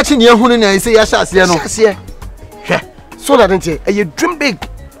 You're Dutching your hoon and say yes, so that you dream big.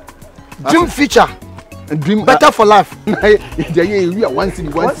 Dream future. Dream better for life. We are one city.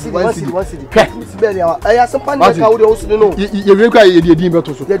 I have some panic. You require a dream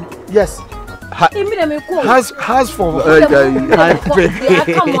better. Yes. Has for Hey,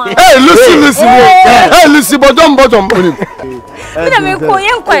 listen. Hey, listen, bottom.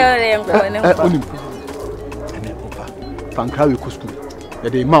 Fankawi kusku.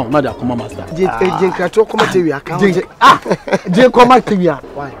 The amount not a common master. Jinkato come to your account. Come to you.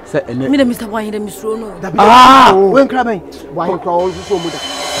 Why? Say, Mr. Wine, Miss Rono. When crabbing? Why crawl so much?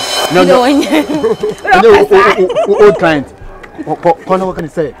 No, old client. What can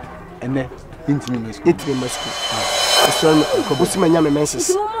you say? And then intimate school. Son, Kobusima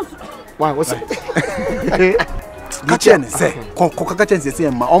Menses. Why was it? Kitchen say, Cocachen say,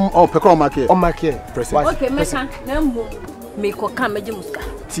 my own petrol market on my care. Okay, Mesa, no make or come, Majimuska.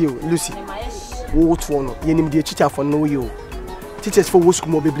 Tio, Lucy. What one? You need the teacher for no you. Teachers for Wusku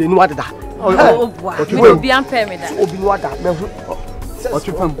mobile, no other. Oh, boy, be unpaid. Obi water.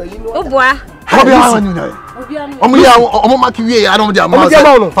 Oh, boy. How do you know? I'm not here. I don't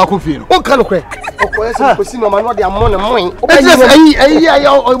know. Fakufino. What kind of crack? Oh, yes, no man, what they are money.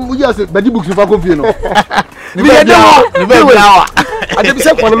 Yes, but the books of Fakufino. I didn't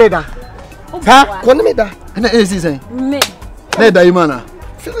say Conameda. Conameda. And it is saying, me. Diamana.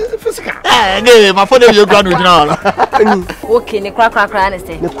 My father, your grandmother. Okay, the crack, and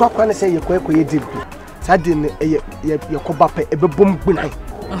say, the crack, and say, you're quite you did. Sadin, your cobape, a boom,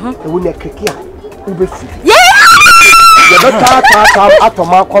 when you're kicking, yeah! You better talk after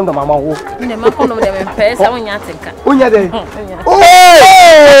my condom, Mamma. In the Macon of them in Paris, I want you to oh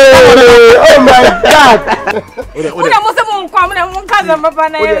my God! When I was a moon coming and one cousin, Papa.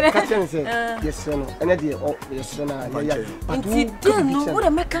 Yes, son, and idea, oh, yes, son. But you don't know what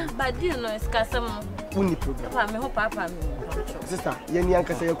a maker, but didn't know it's custom. Only program. I hope Papa. Sister, Yenny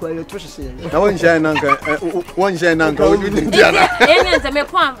Uncle say, you're Trisha. I won't share uncle. One share uncle.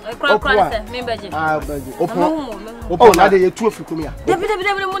 Oh, now they are two of you come here. The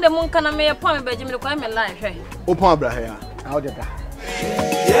moon can make a point by Jimmy Crime and life. Open Abraham. How did that?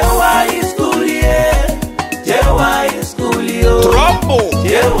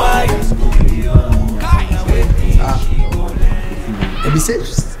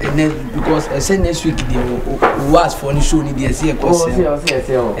 Because I said next week they will ask for any show. They say,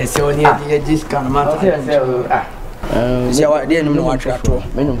 See what they no watch at all.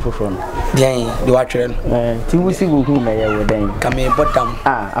 Menum for Then the watcher. Tibusi will whom I will then come in bottom.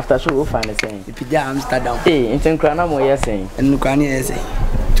 After so we'll find the same. If you Amsterdam. In Tencrana, what you're saying. And Lucania say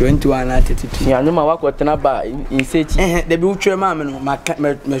 21 attitude. Yeah, no matter what Tanaba in Seti. The Butcher Mamma, my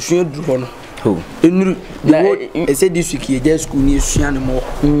machine drone. Who? I said this week, you just school near Shanamo.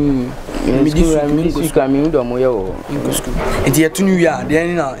 This coming to Moyo. And yet to New Year,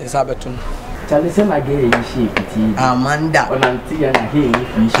 then is Aberton. Listen again, Amanda,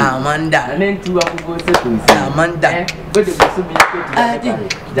 Amanda, and then 2 hours Amanda. But it was to be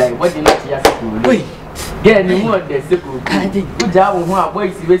that what did not just get any more than simple. Good job, one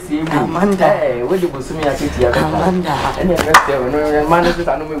voice, Amanda. What it was to me, I said, Amanda, and the rest of the managers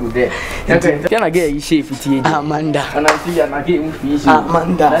are no more there. Then I get a shape with you, Amanda, and I see an again fish,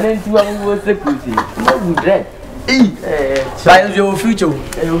 Amanda, and then 2 hours security. What would that? Science your future,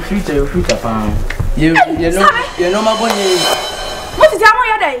 fam. You know my boy. What is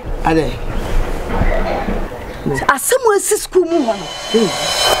your day? Ade. As someone says, school move on.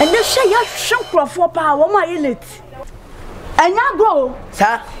 And they say, you shunk for power, my elite. And now go,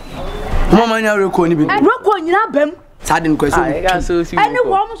 sir. Mama, now you're calling me. And we're going up him. Sudden question. And the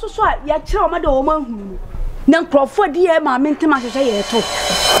woman so swat, your child, my woman. Nan Crawford, dear, my mental master.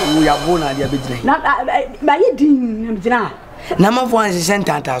 We are born at the beginning. Not by Dean, Number 1 is sent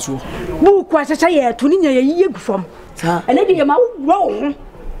at us. Who quite a year to Nina year from. And then you are wrong.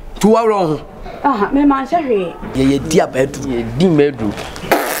 2 hours wrong. My man said, ye dear bedroom.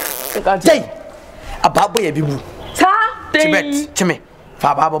 Say about boy, baby. Tibet, Timmy,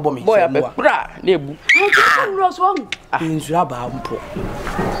 Fababa Bommy, boy, bra, nebu. What's wrong? In Zraba.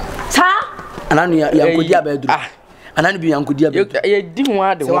 Sir? And I knew you could bedroom. And I be uncle dear. You didn't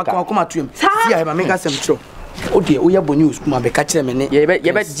want to come at him. See, I have a make us some show. Oh dear, we have news. Come on, catch them in it. You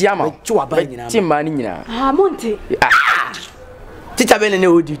bet Jama. Tim Manina. Ah, Monte. Teacher Ben and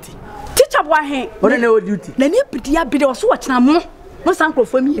no duty. Teacher, why? What an old duty. Then you pretty up bit of watch now more. Most uncle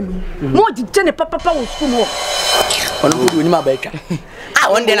for me. More did Jenny Papa was school more. On a good my baker. I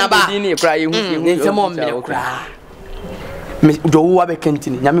want dinner about in crying. It's a mom cry. Miss Joe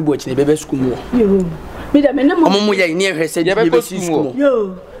Canton, Yammy watch the baby school more. You. Mama near her said, "You school."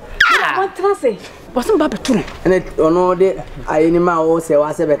 Yo, what can I say? Wasn't Baba too? And it on all day, I any man also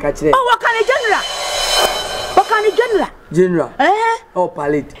was ever catch it. Oh, what can a general? What can a general? General, oh,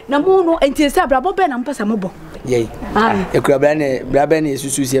 pallet. No more until Sabra Bob and Passamobo. Yea, a Braban is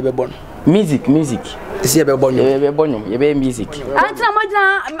Susie Ebon. Music. See a bonum, you be music.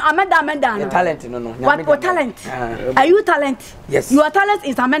 Amanda, talent, no. What talent? Are you talent? Yes. Your talent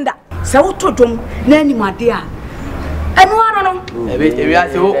is Amanda. So to them, Nanny, my dear. And one we are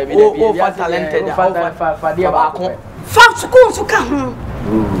so talented. Fast schools who come.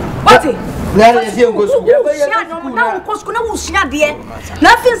 What? Nothing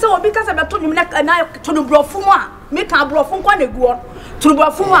so because I'm told you and I to the brofuma. Make a brofuma to the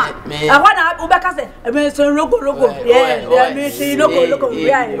brofuma. I want to Ubaka say, logo. Yeah, logo.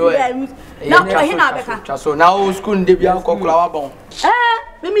 Yeah. Now, so now school de Bianco Clawabon.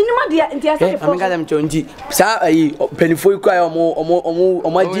 I'm going to Jonji. Sa penifo cry or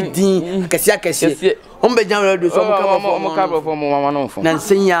my GD, Cassia. General do some cover for Mamma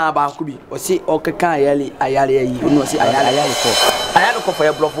Nansenya Bakubi or see Okaka Ayali, you know, see Ayali for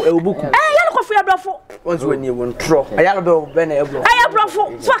your bluff for book. Ayali for your bluff once when you won't throw. Ayali Benny, I have bluff,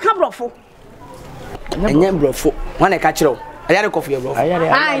 so I can bluff. And then bluff when I catch you. Ayali coffee, bluff.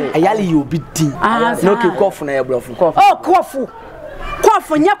 Ayali, you beat tea. No cough on a bluff. Oh,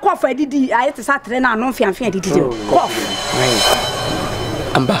 cough on your cough. I did. I had to start and non fiancé. Cough.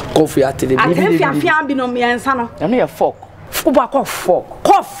 Amba coffee at the fiancé be no me and son. I'm here fork. Fork,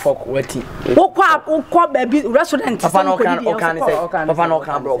 wetty. Oh, baby, restaurant. Papa no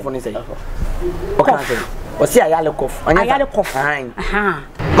can bro for say. Okay. Or see Ayali cough. I got a cough.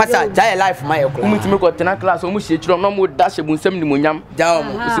 Massa, die life my own. We got 10 class almost no more dash of 70 munyam. Down,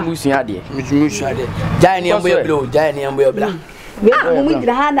 Musi Adi. Giant blue, giant blue.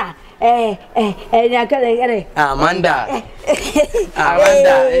 Hannah. Amanda.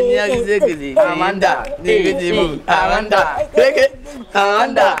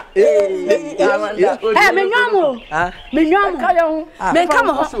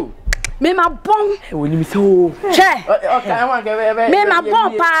 Me ma bon. When you so. Che. Me ma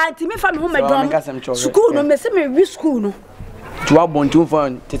bon party. Me fa me home drum. School no me se me wi school no. To abon to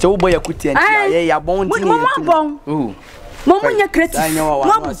fun. Tete wo boy akuti anti. Ya bon ti. Mo bon. Momo nya creative. Mo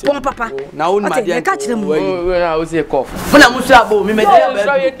bon papa. Na won ma dia. Ka kire mu. Na wo say cough. Funa musu abo me me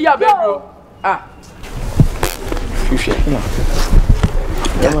dia bedro. Ah. Shushe.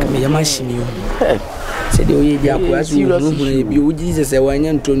 Ya me ya machine yo. Said you just you Jesus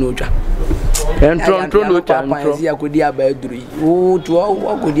one to no tra. Entro no cha ya ko dia ba duru. O to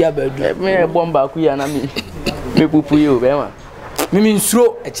o ko dia ba duru. Me bomba ku ya na me. Me pupu yo be ma. Me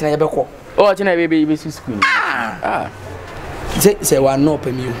nsuro e kina ye be ko. O kina be school. Say one no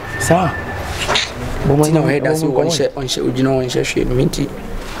pe mi. Sa. Tina we da si on she ojina on she hwe no minti.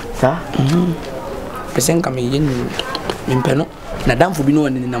 Sa. Pesen kam yin mi mpeno. Na damfo bi no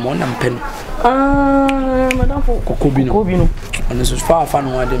woni na mo na mpeno. Madam for Kokobino. Kokobino. And this is far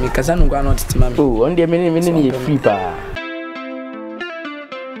fun one day because I don't go out to mammy. Oh, on the many free pa.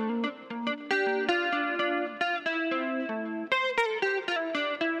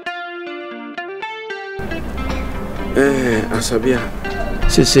 Asabia.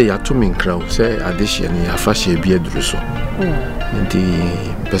 Say ya to me crowd say addition ya fashion be aduru so. Nti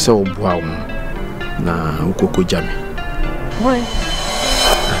pesa oboa wo na ukoko jame. Why?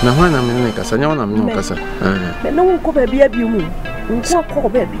 Na wana mene kasa nya wana mene kasa. Me no ko baby abi mu. Nko ko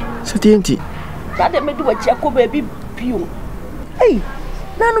baby. Setienti. Bade me di wachi ko baby biu. Hey,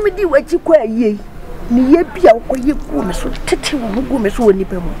 na no me di wachi ko aye. Ni ye bia ko ye ku me so tete wo go me so woni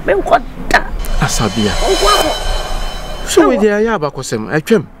pa mu. Me nko da. Asabia. So we dey aya ba kosem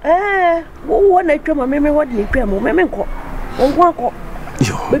atwam. Wo na atwam me wo de atwam me nko. Nko akọ.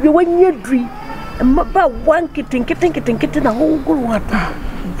 Yo. Baby wanye dri. Ba wan kitten na ho go wata.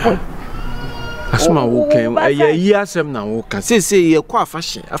 Asuma wo ken yi asem na wo ka se ye kwa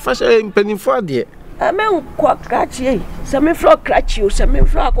afashe mpanimfo ade amen kwa krachi se me fro krachi o se me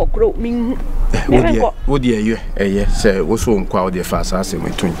fro akokro mi wo de eye se wo so nkwa wo de fa asase me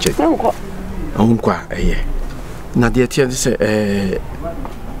to nche nkwa eye na de tie se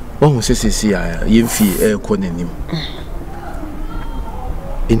wo ho se ya yemfi ko nanim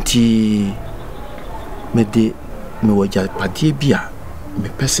enti me de me waja padie bia me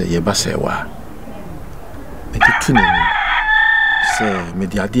pese ye ba se wa me de tunani se me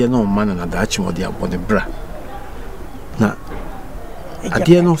de ade no man na da chi mo de abone bra na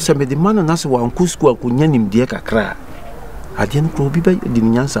ade no se me de man na se wa nkusku akunya nim de kakra ade no ko bi ba de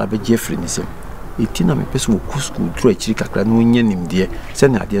nyansa ba jeffrey ni se etina me pese wo kusku tro achiri kakra no nya nim de se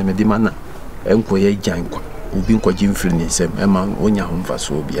na ade me de man na enko ye gyan kwa obi nko jimfrey ni se e ma onya ho mfa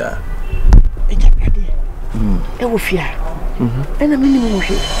so bia wo fia ena minimum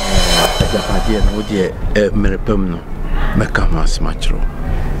hwe ajapade na wo de merepam no meka mas machro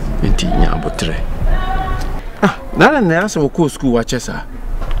enti nya abotre na asa wo ko school wa chesa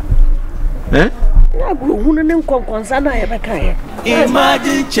na bro hunu ne nkonkonsa na ye beka ye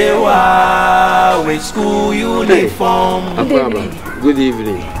imagine chewa with school uniform. Good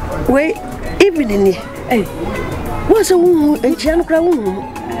evening. We evening eh what's a woman and Jan Crown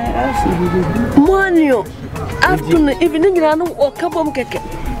morning afternoon evening no o kabom keke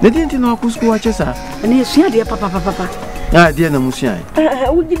they didn't know ko school wa chesa and you see dia papa dia na musia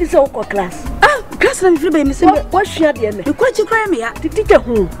we give this our class class na me free be me say what share dia me ko chi kra me ya teacher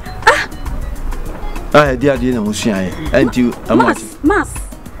hu dia na musia anti mass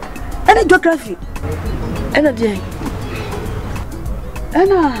and geography and dia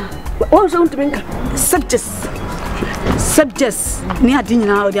ana what was on to make subjects ni adi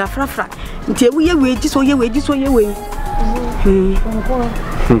nyina o dia frafra nti ewu ye weji so ye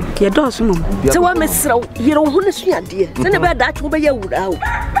ke do so no se wa mesra yero hu ne suade se ne be da twu be ya wura o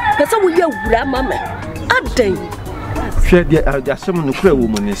pe se wo ya wura mama adan hwe dia asem no kura wo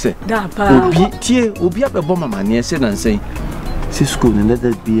mu ne se obi abebo mama ne se na nsen se school ne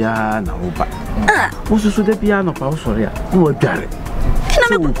da bia na wo ba wo so da bia no pa wo sori a no adware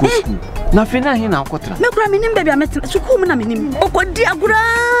na me ko na fina hin na akotra me kura minim bebia metra suku mu na minim okodi agura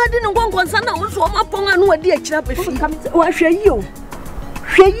de no nkonkonsa na wo so ma pon anu wadi akira be fi wa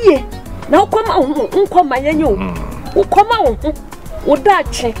hwe yie na ukoma nkoma yenyo ukoma wo wo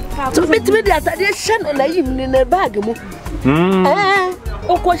dache so betime de atade hye na yim ni na bag mu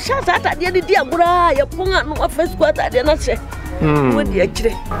okọ shata atade de agura ye pon anu afesku atade na hye wadi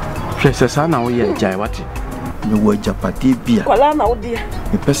akire hwe sesa na wo ye jai wate me wo japade bia kwala na wo de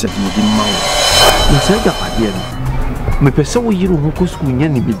me pese de di mawo na se japade no me pese wo yiro ho kosku nya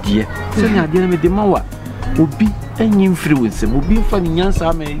ni bedie se nya de na me de mawa obi enyim free winsem obi mfa ni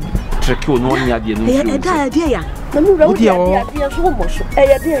nyansa me treke o no nya de no free de ya na mu rawo de so mo so de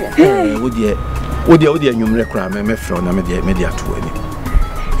ya wo de nyumre kra me frɛ na me de ato ani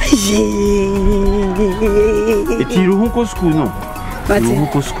etiru ho ko school no ru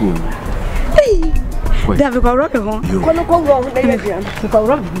ho school David ko robe ho ko ro na ye bia ko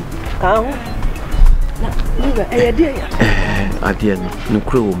robe ka ho na niga de ya ade no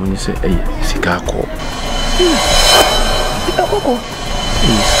kra wo mu ni se sika ko Koko.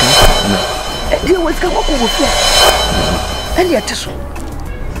 Na. Dia was ka ko wo fia. Ali ateso.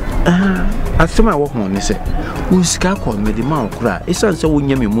 Asema wo ho ne se. Wo sika ko me de ma okura. Esan se wo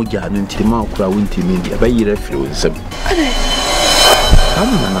nya me moja no ntiri ma okura wo ntimi dia ba yire firi wo nsam.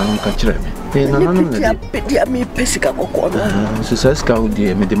 Ama na nka kire me. Na dia me pesika kokko no. So saska wo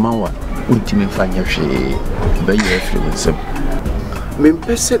dia me de ma wa ntimi fanya hwe ba yire firi wo nsam. Me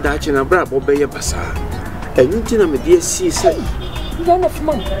mpese da chi na bra bo be ye basa. Enu ntina me de si se. Ya na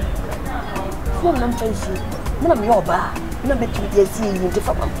fuma. Fuma na mfansi. Muna me oba. Na me tu de si yin de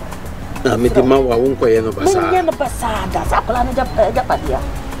fama. Na me de ma wa wo nko ye no basa. Me ye no basa da sa kola na japadia.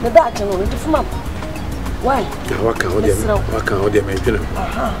 Me da chi no de fuma. Why? Waka ode me twina.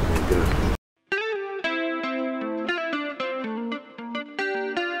 Aha.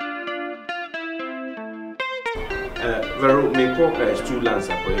 Vero me poka students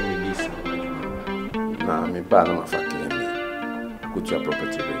akoye me list. Na me ba na mafake me. Kutia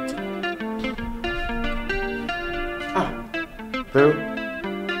property rate. Vero.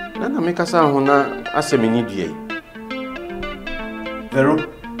 Na me kasa ho na asemi ni due. Vero.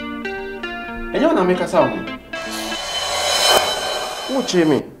 Enyo na me kasa ho. Wo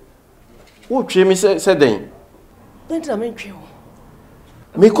twe me se den. Dentro me twe ho.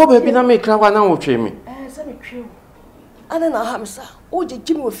 Me ko ba bi na me kra wa na wo twe me. Se me twe ho. Ana na hamsa. O je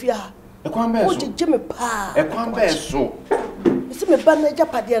jimi ofia. E kwan be so. O je jimi pa. E kwan be so. Se me ba na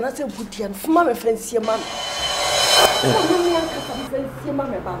japade na se budia no fuma me fansie ma. Me yan ka fansie ma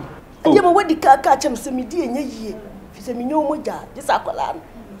me ba. Ade mo wadi ka chem se me di enye yie. Fi se me nyo moja, je sa kola no.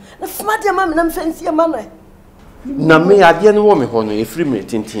 Na fuma de ma me na fansie ma no. Na me ade no wo me ho no e free me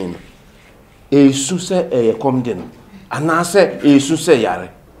tintin no. E su se e kom de no. Ana se e su se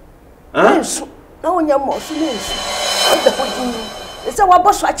yare. Ah? Na wonya mo su ne su. Da ko din. E se wa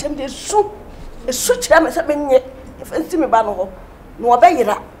boso a chem de su. E su kira me se me nye. E fansi me ba no ho. No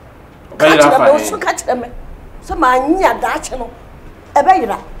obeyira. Ka kira me su ka kira me. Se ma nya da che no. E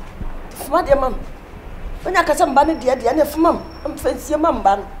beyira. Fuma de mam. Onya ka se mba ne de ne fuma am fansi mam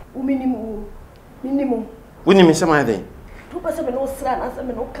ba no. Wo minimu. Woni me se ma de. Tu pa se me no sra na se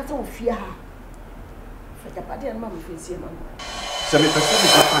me no ka se wo fia ha. Fa japade na mam fansi mam. Se me pese me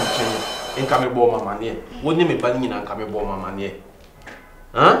de pan chen. Enka me bo mama ne. Woni me ba nyina nka me bo mama ne.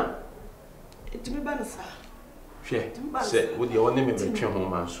 Etumi ba no sa. Hwe. Se wodi woni me betwe ho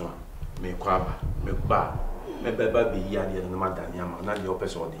ma so a. Me kwa ba, me ba. Me beba be yi ade na ma dani ama na de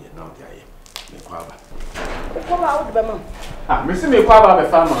opese ode na ode aye. Me kwa ba. Ko ba wo de be mam. Me se me kwa ba be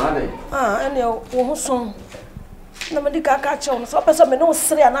fa ma ade. Ene wo ho so. Na me di ka che no so pese me no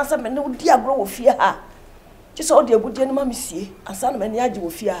sere na se me no di agro wo fie ha. Chi so ode agudie no ma me sie. Asa na me ni age wo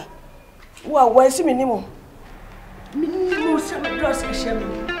fie ha. Wa wa si minimo. Minimo se me dress ke shame.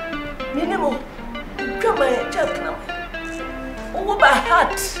 Minimo. Kama just kana. Wo ba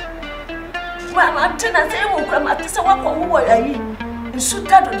heart. Wa ma tena se wo kra ma tse wa ko wo ayi. Nsu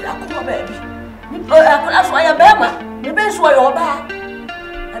ta do akoma ba bi. Ni akora so ya ba ma. Ni be so ya oba.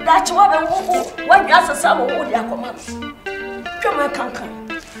 Da chi wa be wo wa nya sasa mo wo di akoma. Kama kankan.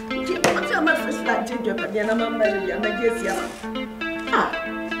 Ti o ti ma first la jeje ba dia na ma ma ya ma je sia.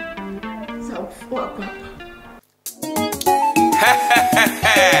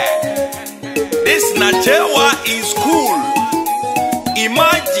 This na Chewa in school.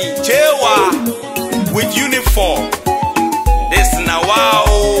 Imagine Chewa with uniform. This na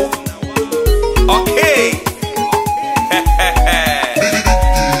wow. Okay.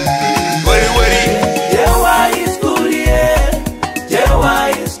 Chewa in school, yeah.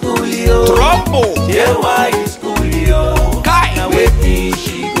 Chewa in school, yo. Trouble. Chewa in school, yo. Kai. Now wait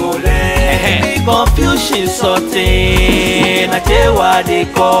she go learn. Confusion sorting. Na Chewa they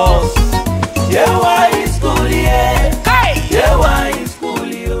cause. Chewa in school, yeah. Kai. Chewa in school,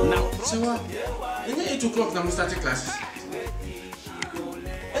 yo. Now, Chewa. It's 8 o'clock now we start classes.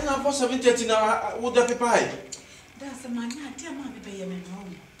 And now for 7:30 now would that be pie? That's a man. I tell mommy be me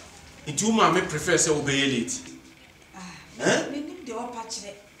home. It you mommy prefer say obey late. Me need the patch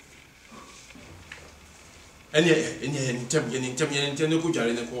it. Any time go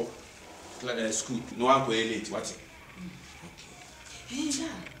jare ne ko school no one go late what? Hey, yeah.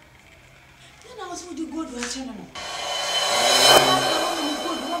 Then I was with you go to a channel.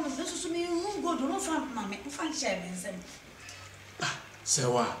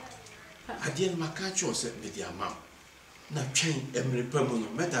 Sewa, I didn't make a choice with your mom. Not train every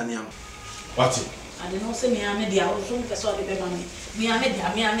permanent metanium. What? I didn't know say me a media or soon the sorry baby. Me a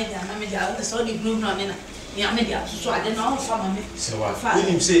media, the sorry blue no mina. Me a media, so I didn't know from me. So what?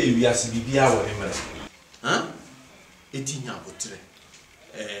 Didn't say we are to be our emperor. Huh? 18 years old.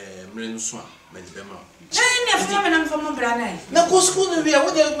 Mrenuswa, Medibema. Na go school we are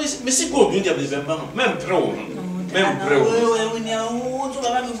what Missy go in the Bema, Mem Pro. Mem Pro.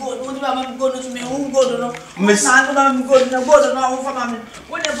 Miss Anna go to no for mammy.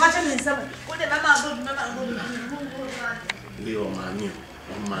 When the fashion is seven, when the mamma go to Leo Manu,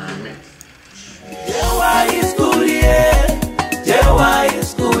 Mammy. Why is Coolio? Why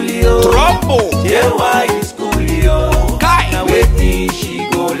is Coolio? Trombo. Why is Coolio? Now waiting she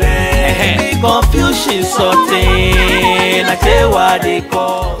go land. Confusion sorting. I tell what they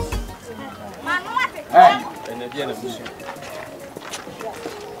cause. Hey, and again a mission.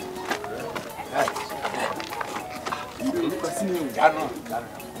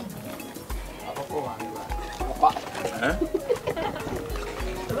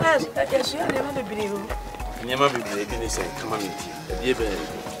 Never be believing this community.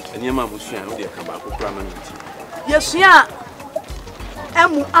 And your mamma was sharing with your cabal permanent. Yes, yeah.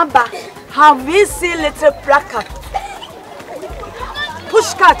 Emu Abba, have we seen little placard?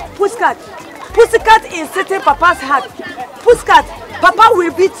 Pushcat. Pussycat is sitting Papa's hat. Pushcat, Papa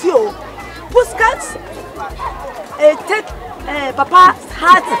will beat you. Pushcat, take Papa's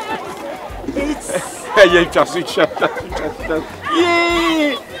hat. It's. Hey, just shut up.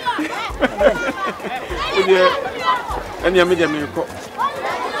 Yay! And you made a miracle.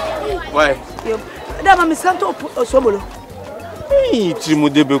 Why? Madame Santo Somolo. Hey,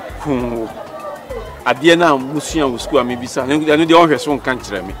 Timudebe Kum. Adiana Musian was school, maybe son, and the office won't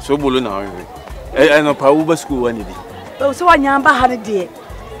country me. So Bolo now. And a Pauba school any day. Oh, so I Yamba had a day.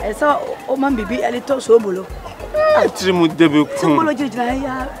 I saw Oman Bibi a little Sobolo. Timudebe Kum.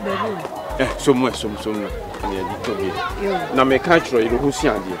 So much, now, my country, you who see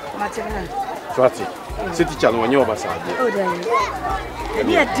Andy. Swati, City Channel, when you're Basadi. Oh, there.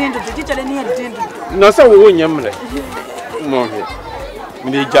 Near dinner, the teacher near dinner. No, so we won't yammer. More here.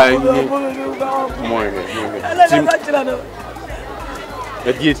 Me giant more here.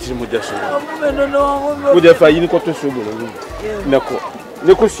 A dear Timudation. Would if I didn't go to Subu?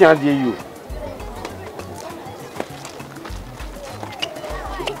 Nako see you.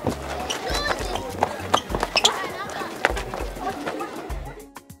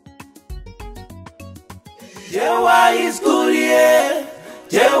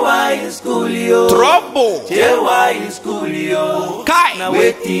 Trouble. Why is Coolio? Now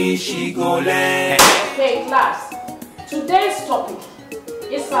waiting she go land. Okay, class. Today's topic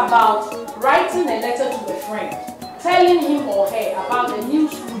is about writing a letter to a friend, telling him or her about the new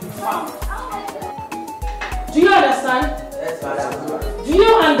school you found. Do you understand? Yes, madam. Do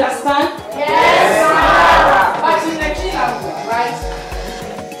you understand? Yes, madam. But in the G language, right?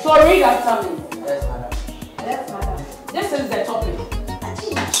 So read after me. Yes, madam. Yes, madam. This is the topic.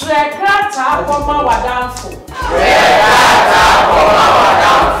 Trekrata koma wadamfo. Trekrata koma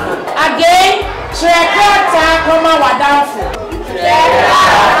wadamfo. Again, trekrata koma wadamfo.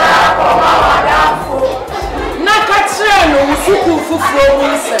 Trekrata koma wadamfo. Nakatre no usuku fufuro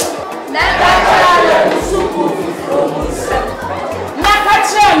munse. Nakatre no usuku fufuro munse.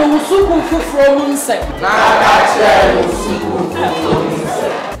 Nakatre no usuku fufuro munse. Nakatre no usuku fufuro munse.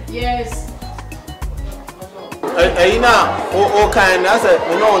 Yes. Aina o kind as a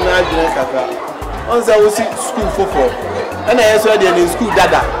no na drink kaka. On say we see school fofo. And I saw there in school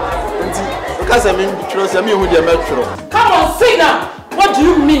dada. Nti because I mean trust me who dey metro. Come on, sit down. What do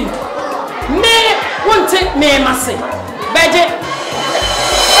you mean? Me won't take me must Beje.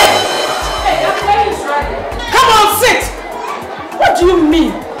 Hey, I'm very sorry. Come on, sit. What do you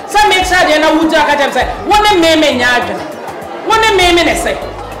mean? Some make sure they know who Jack say. One me nyadwe. One me say.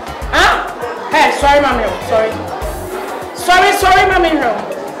 Huh? Hey, sorry, mommy. Sorry, mommy.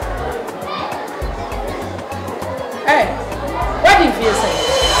 Hey, what did you say?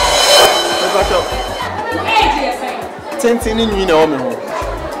 What did you say? Tentin in you me.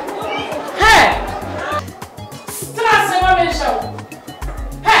 Hey, stress mommy show.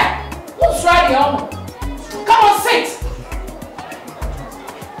 Hey, who's right here? Come on, sit.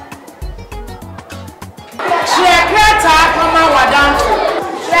 Trekrata koma wadamfo.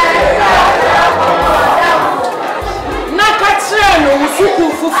 Nakatre no usuku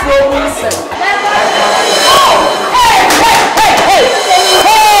fufuro munse.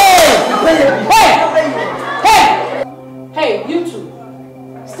 Hey, you two.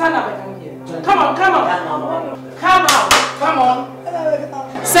 Stand up and come here. Come on. Come on.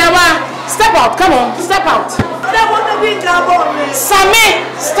 Sarah, step out. Come on, step out. Sammy,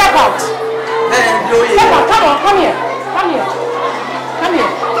 step out. Step out. Come on, come here.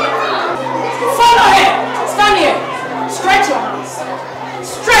 Follow her. Stand here. Stretch your hands.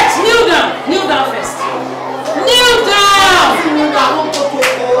 Stretch. Kneel down. Kneel down first. Kneel down.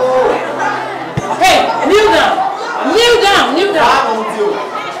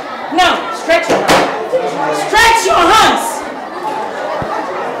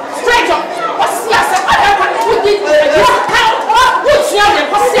 sua de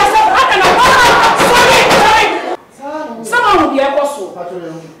ko sia se aka na sorry sama wo de ko so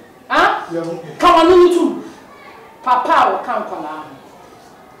ah come on you papa wo kan kola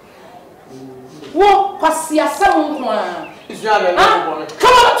wo kwasia se wo nko a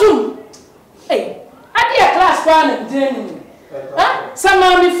come on too hey adi a class pa na den ah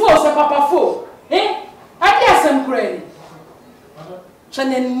sama mi fo so papa fo adi asem krani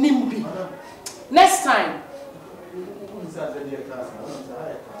chane nimbi next time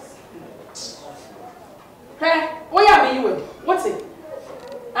hey what ya me you what's it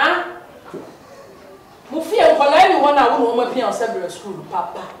ah mo fie nkola ni wona wo no pia o school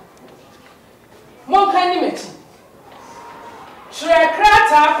papa mo kan ni meti shre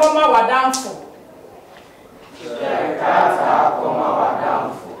krata koma wadamfo shre krata koma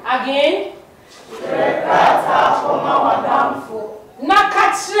wadamfo again shre krata koma wadamfo na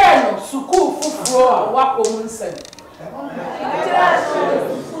katre no suku fufuro wa ko munsem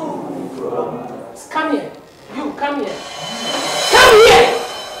come here you come here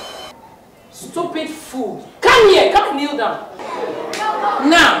stupid fool come here come kneel down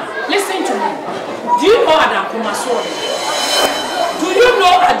now listen to me do you know Adankoma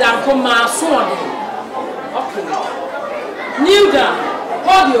Sword okay kneel down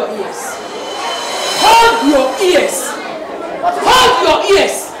hold your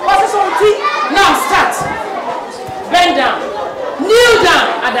ears what's something now start bend down kneel down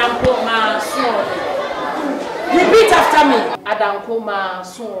Adankoma Sword repeat after me Adankoma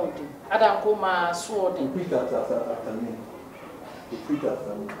Sword Adankoma Sword repeat after me repeat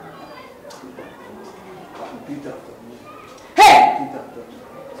after me repeat after me hey repeat after me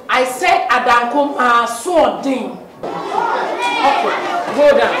I said Adankoma Sword okay go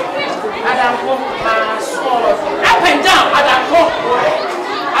down Adankoma Sword up and down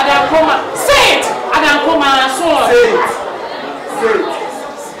Adankoma say it Adankoma Sword say it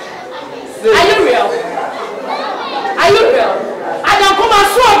are you real Adankoma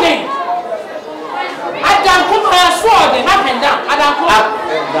Sword up and down up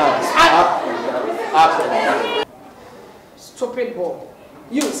and down stupid boy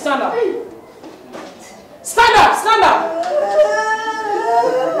you stand up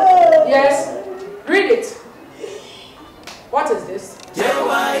yes read it what is this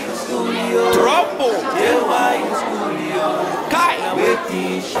Trouble Kai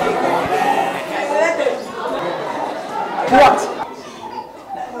waiting she what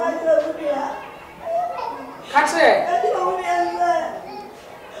catch it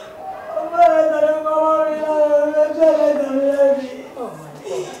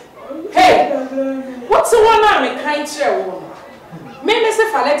hey what's the one I'm kind to me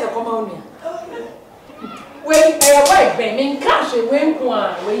say for letter come on here wait wait me cash wait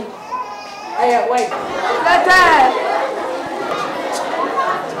wait letter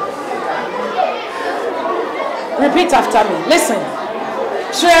repeat after me listen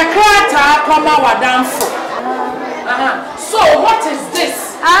Shrekrata koma wadamfo so what is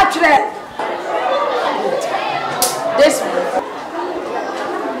this actually this one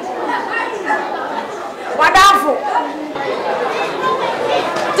wadamfo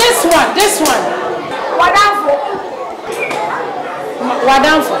this one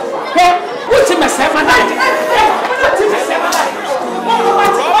wadamfo hey what you myself and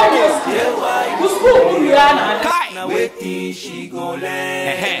na waiting she go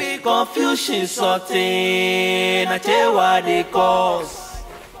learn be confusion sorting na chewa the cause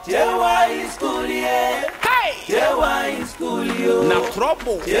chewa is school here chewa is school yo na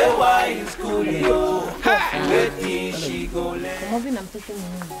trouble chewa is school yo waiting she go learn mo bi na mtete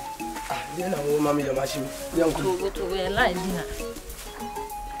ni na wo mami yo machine to we line dinner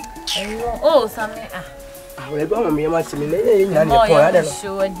oh same we go mami yo machine le nya ne po ya de no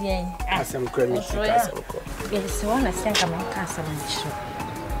show adien asem kra mi asem ko yes one say ka man ka asem nchiro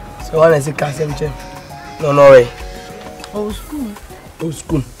so one say ka asem chem no way oh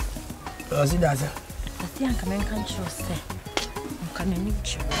school I see that I think I man can trust can you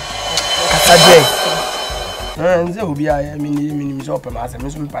nchiro asa nze obi a mini so pe ma asem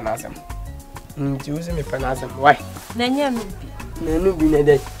so mpa na asem nti o se me pa na asem why na nya no bi na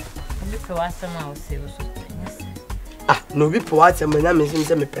dey bi pe wa asem a o se o so no be po what am na me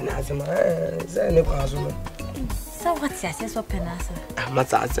say me penasa ma say ne kwa so no so what ya say so penasa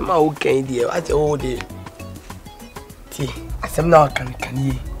mata asem a o kan die what o dey ti asem na kan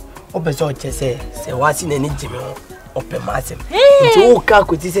ye o be so che say wa si na ni jime o pe ma asem nti o ka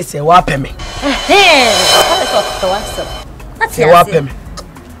ko ti say wa pe me what so to asem say wa pe me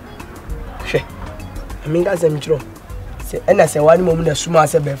she ami ga asem chiro say na say wa ni mo na suma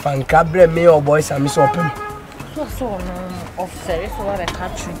say be fan ka bre me o boy sami so pe me So of service what a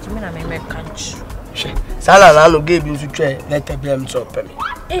country to me na me country. Sala na no gave in to let a blame so pay me.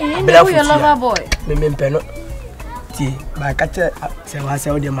 Eh, you lover boy. Me peno. Ti, ba ka che se wa se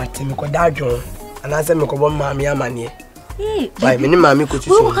o de mate me ko dadwo. Ana se me ko bo maami amane. Why me ni maami ko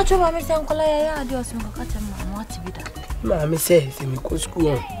tutu. Wo ka che maami se nkola ya ade o se me ka che maami what be that? Maami se me ko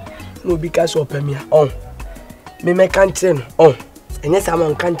school no bi ka so pay me on. Me kanchen on. Enye sa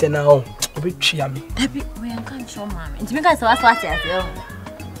man kanchen na on. Obi twa me. Dabi, we kan show maami. Nti me ka se wa so ase ase.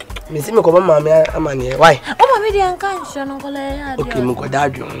 Me see me ko ba maami amane. Why? O maami de kan show nkola ya ade. Okay, me ko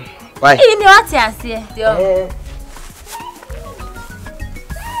dadwo. Why? Ni what ase? Dio.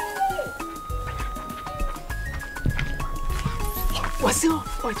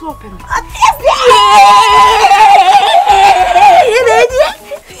 What's open?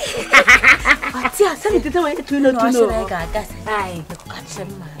 Atia, sasa nitete wa yetu ile tuno. Ai,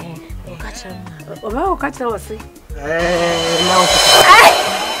 ukachema wasi. Now.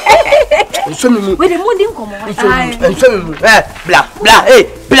 Nsome. We de mundi nkomo. Nsome. Bla. Hey,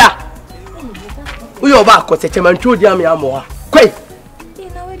 bla. Uyo ba ko techema ntwo di am ya mo ha. Kwai.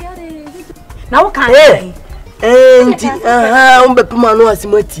 Na wo kan. Nti umbe puma no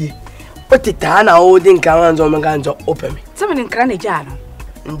asimati. Otita na o di nkan wanzo meganzo open me. Sema ni nkra na ja no.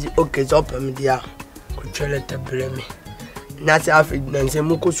 Ndi okay zo open me dia. Ko chele tabere me. Na se afi na nse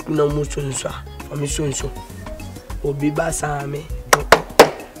mu ko school na mu sonso a. Fami sonso. Obi ba sa me.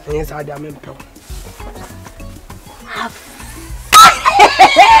 Enye sa dia me mpe.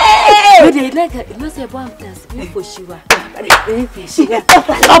 We dey like no say bon plus me for shiwa.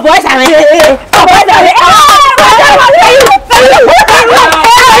 Oh boy, sorry.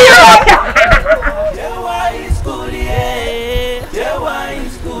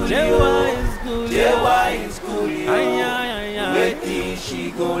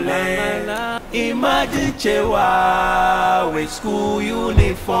 Imagine Chewa with school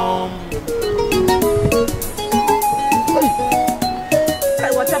uniform.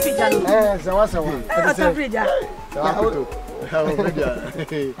 What's up, Pijano? What's up, Pijano?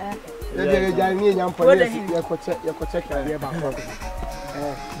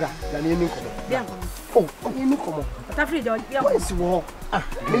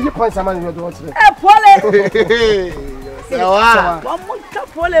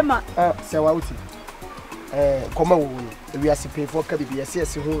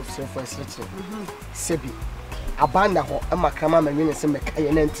 Abanda ho e makama manwene se meka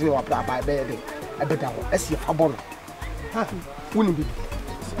ye na ntini wa bra ba be de e beda ho esi faboro ha woni bi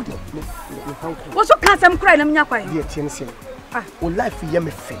wo so kan sam krai na mnya kwai ye tie nse o life ye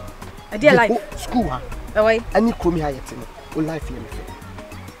me fe e dey life school ha e wai ani kromi ha ye tini o life ye me fe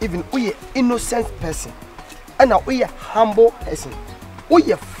even we innocent person and we humble person we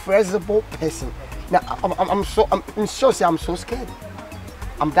flexible person now I'm sure say I'm so scared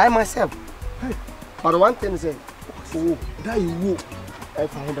I'm dying myself. But one thing is, oh, that you walk.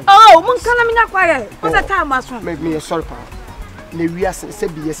 Oh, Munkana Mina Quire. What's the time, Master? Make me a sorry, pal. Nevia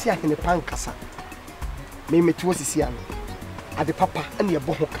said, be a sia in the pancasa. May me to see at the papa and your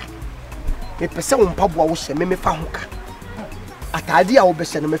bohoka. A person pabwa was a meme fahoka. At idea of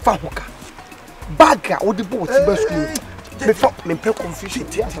Bessan me fahoka. Bagger or the boat, before me pay confusion.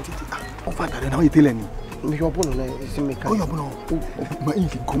 Oh, father, now you're telling me. Your bono is in me. Oh, your bono. My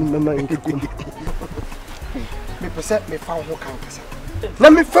ink come. Me percent me found who can kasa. Na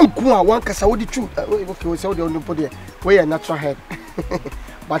me fam ku a wan kasa wo di true. Okay, we say wo dey on the we are natural head.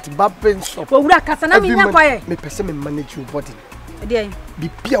 But baben shop. Wo wura kasa na me nya kwaye. Me percent me manage your body. Dey. Bi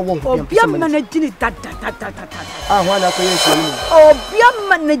pia won ho bia manage ni ta. Ah, ho na ko yen so ni. Oh, bia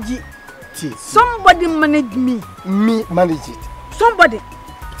manage. Somebody manage me. Me manage it. Somebody.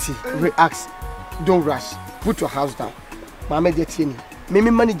 See, relax. Don't rush. Put your house down. Mama dey tie ni. Me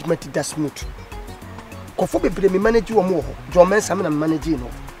management that smooth. Kofo bebre me manage wo mo ho. Jo mensa me na manage no.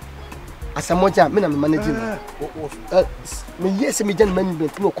 Asamoja me na manage no. Me yes me jan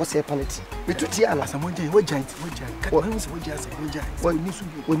management no ko say penalty. Me to tie ala Asamoja we giant. Kat me say we giant.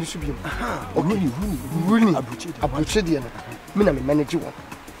 Woni su bi. Aha. Runi. Abuche de no. Me na me manage wo.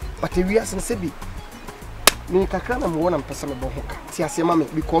 But we are say bi. Me kakra na mo wona mpesa me bo ho ka. Ti ase ma me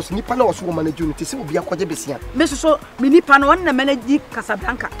because nipa na wo so manage no ti se obi akwaje besia. Me so me nipa no wona manage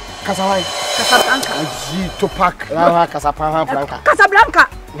Casablanca. Casawai. Casablanca. Aji to park. Casablanca. Casablanca.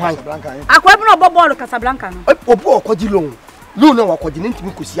 Casablanca. Akwa bi no bo ball Casablanca no. Obo okwaji loan. Loan na wakwaji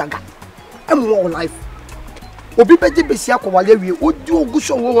ntimi kosi aga. Emu wo life. Obi beje besia kwale wie odi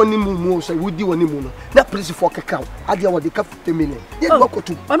oguso wo woni mu so wodi woni mu no. Na police for keka. Ade wo de ka 50 million. Ye do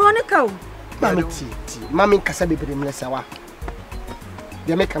akotu. Ono ne ka o. Mami ti. Mami kasa bebre mlesa wa.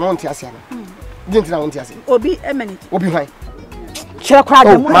 De me kana onti ase ana. Didn't know what I Obi eminent. Obi why?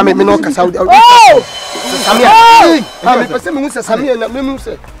 Oh, Mammy, me no kasa. Oh! Samia. Mammy, person me say Samia na me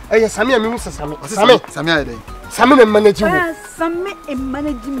say. Eh, Samia me say Samia. Samia dey. Samia manage you. Samia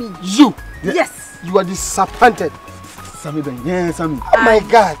manage me. You. Yes. You are disappointed. Samia dey. Yes, Samia. Oh my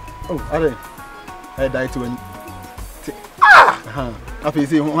God. Oh, are. I die to when. Ah. Afi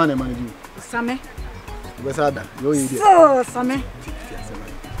say who na manage you. Samia. Besada. Yo idiot. So, Samia.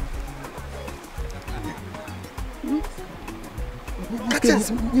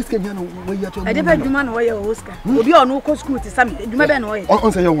 I never do man why Oscar. Obi on no school to Sammy. Do my ben why.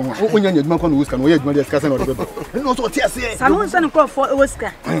 On say you want. When you man kon Oscar, no you man discuss na the paper. No so tia say. Sammy son call for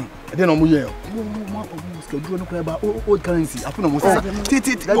Oscar. E dey no mo ye. Oscar do no ko ba old currency. Afu no mo say.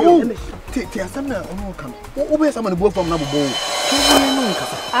 Ti asam na ono kan. O be sama na bo fam na bobo.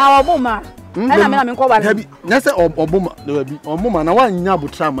 Ah oboma. Ana me na me ko ba. Dabi. Na say oboma, dabi. Oboma na wan nya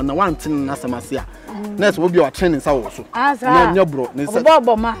botra ma na wan tin na samase a. Nurse will be a training so. No, your bro.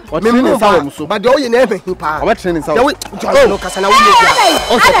 Obama. What training so? But you never hear pa. What training so? Oh, Kasana we.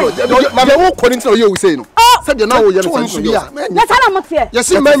 Mama who calling to you say no. Said you know you are. That's how I'm here.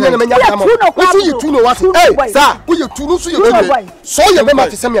 Yes, man, what you two know what? Hey, sir, who you two know so you so you remember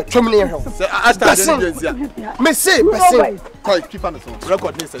to send me a terminal. Me say, keep on the phone.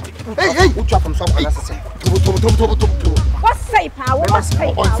 Record this. Hey, who trap from somewhere? What say pa? What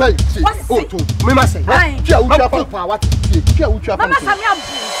say? What say? Me must say. Kia who trap from what? Kia who trap from. Mama Samia.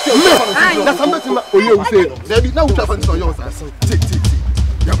 That's something you say. There be no trap from yours. Tick.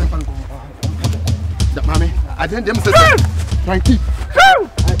 Ya me pan go. That mommy, I didn't them say. Right. I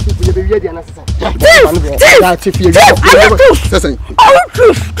think you be ready and answer. That's if you. Listen. Oh,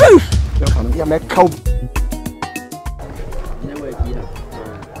 truth. Ya me cow.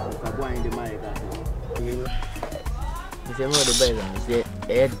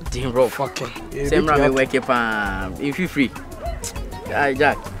 Fucking. Same ramen wake up. If you free.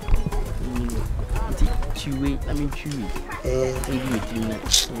 Jack. Chewy. I mean chewy.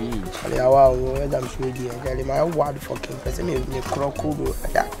 Wow, I'm sure dear. My word fucking person me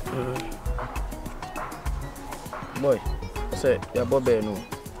crocodile. Boy, say your Bobby no.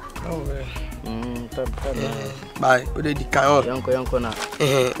 Bye. Who did the car? Yanko na.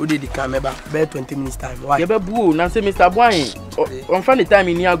 Who did the car? About 20 minutes time. Why? You be boo. Now say Mr. Boy. On funny time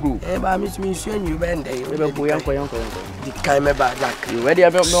in Niagara. But Miss Mission, you bend there. You be boo. Yanko. The car me back. Jack. You ready?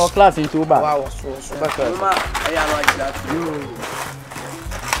 About no class in two bar. Wow, so. Mama, I am like that.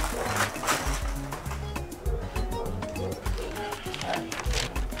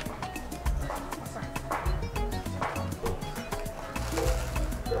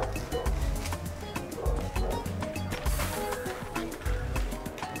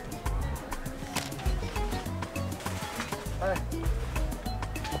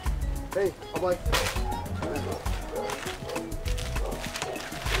 Hey, boy.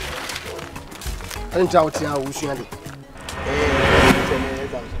 I didn't tell you how we should do.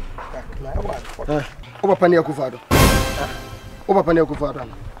 Oba pania kufado. Oba pania kufado.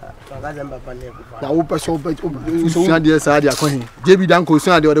 Na oba so dia sa dia ko hin. JB dan ko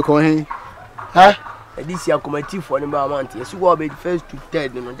so dia de ko hin. Ha? This year committee for the amount. Yes, you go be first to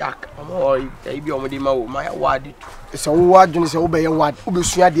third no Jack. Am all e bi o mo dey ma wo my word. So word ni say oba ye word. Oba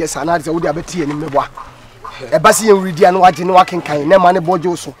sua dia sa na say wo dia beti ani meboa. E ba se yen ready an waje no wakenkan na ma ne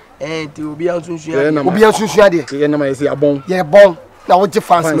bojo so. Ti obi an sunsun. Obi an sunsun ade. Ye na ma ye say abon. Ye bon. Na wo je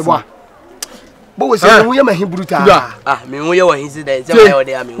fans meboa. Bo we say wo ye ma hibruta. Ah, me wo ye wo hin say dey say my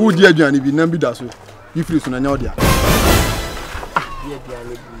order me. Who di aduane bi na bi da so. Bi free so na nya odia. Ah, di aduane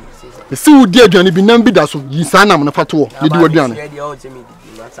bi. Se wo di aduane bi na bi da so. Yi sa na mo na fato. Ye di aduane.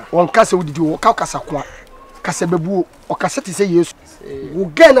 Won kasa wo di wo ka kasa kwa. Kasa bebu o kasa ti say Yesu. Wo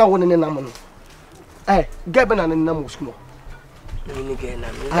ga na wo ne na mo no. Ga be na ne na mo skumo. Me ga na.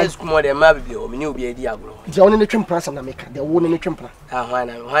 Me skumo de ma bi o me ni obi edi agro. Je won ne twempra sam na meka. De wo ne twempra. Ah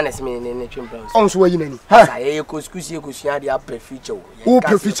hwana se me ne twempra. On so yi nani. Ha ye ko skusi ko sua de apre feature wo. Wo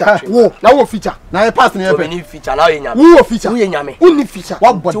pre feature. Wo na wo feature. Na ye pass na ye pe. Wo ni feature na wo ye nyame. Wo feature. Wo ye nyame. Wo ni feature.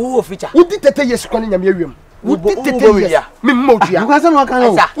 Wo body. Wo feature. Wo di tete Yesu kwa nyame awiem. Wo di tete Yesu. Me modua. Wo ka kan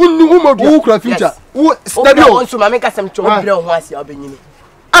o. Wo ni wo modua. Wo kra feature. Wo study o. So mama ka sem cho bre ho asia obenyini.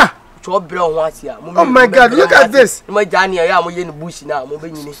 Cho bre ho asia. Oh my God, look at this. Mo jani ya mo ye ni bush na mo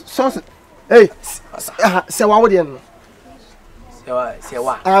benyini. So hey, se wa wo de no. Se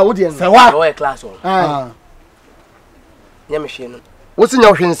wa. Ah, wo de no. Se wa. Wo e class on. Nyame hwe no. Wo si nya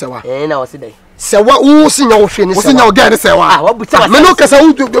wo hwe ni se wa. Na wo si dai. Se wa wo si nya wo hwe ni se wa. Wo si nya wo ga ni se wa. Ah, wo buta. Me no kasa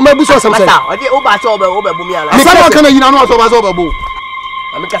wo ma bu so sam se. O de o ba cho o ba bu mi ala. Me sa no kana yina no so ba bu.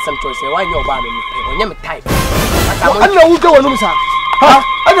 Ami ka sam cho se wa nya o ba me pe. O nya me type. Ana wo ga wonum sa. Ha?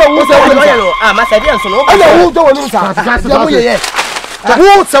 Ana wo se wo no. Ah, ma se dey so no. Ana wo do wonu sa. Ya mo ye.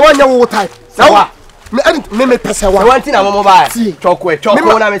 Wo se wa nya wo type. Sawa. Me pese wa. Wanti na mo ba. Choko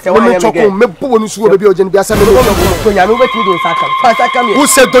na me se wa nya me. Choko me bo wonu su obebi oje ni bi asa me no. To nya me wetimi do saka. Saka me. Wo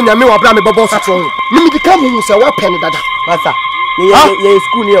se do nya me wa bra me bobo so tro. Me di kam hu se wa pen dada. Masa. Ye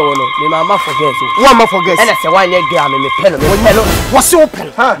school ni e wo no. Me mama forget so. Wa ma forget. Ena se wa nya gya me pen no. Me no. Wo se wo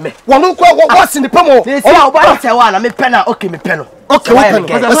pen. Ha. Wo no ko wo se ni pamo. Se o ba se wa na me pen na okay me pen no. Okay, wo pen.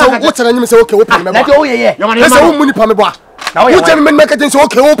 Asa wo tera nyim se okay wo pen me ba. Na de o ye. Asa wo mu ni pa me ba. Wo tera me make say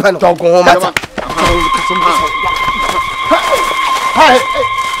okay wo pen. Choko ho masa. Hi.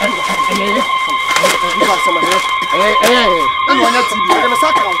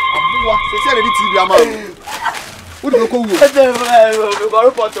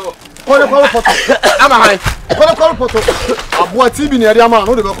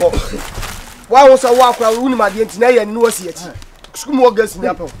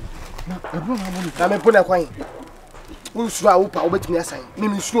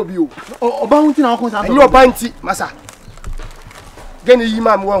 Gani yi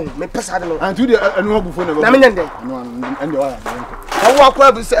ma mo hu me pesa de no antu de anu abu fo na na me nyende ande wa awu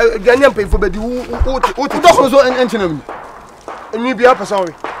akwa bi gani am pe fo bedi o to so enchina mi ni bia pesa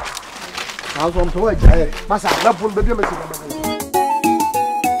we aso mto wa jae masa na pon bebi me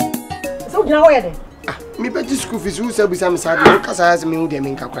so gina ho ye de me be di school fees who say bi sam sa de kasa has me hu de me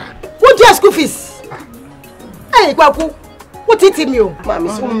nkakra wo di school fees eh kwaku wo titi mi o ma me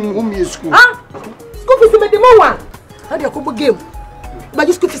so mi school school fees me de mo wa na de ko game ba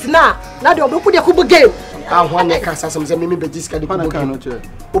just school fees na de obo ko de ko game ho na kasa sam say me be jiska de ko game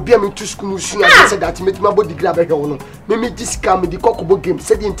obi am to school su na say that me ma bo degree abehwe wo no me jiska me di ko game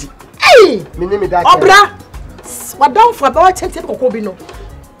say di nti me ne me da obra wa down for about 10 ko bi no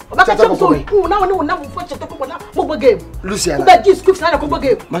oba ka chem so na woni wona mo fo chete ko na mo game Luciana ba just school na ko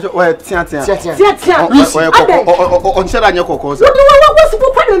game ma o tia on share anya kokko so wo su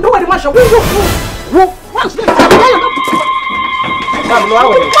po pa ndo wa de ma sho wo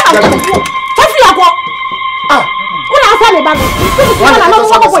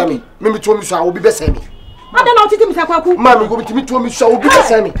Mimi to mi so a obi be se mi. Ade na otiti mi se kwaku. Ma mi go bitimi to mi so a obi be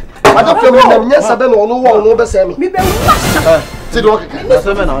se mi. Ada fe mi na nya sabe na ono wo ono be se mi. Mi be wa. Ti do kaka. Na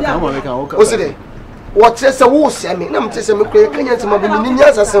se me na ka mo me ka o ka. O se de. Wo tre se wo se mi. Na mi tre se mi kwe kanya ntama bi ni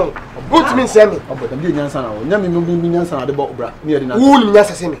nya sase o. Boot mi se mi. Obodo bi nya nsa na o. Nya mi mi nya nsa na de bo obra. Mi e de na. Wo ni nya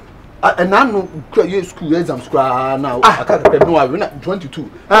sase mi. Na no ye school exams kra na aka ka pe no wa na 22.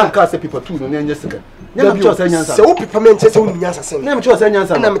 Aka say paper 2 no nya second. Nya mi cho say nya nsa. Se wo paper me nche se wo ni nya sase mi. Nya mi cho say nya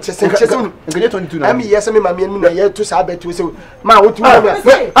nsa. Na mi che se nche se wo. Nge 22 na. Ami yes me ma me na ye to sa ba to se. Ma wo tu na.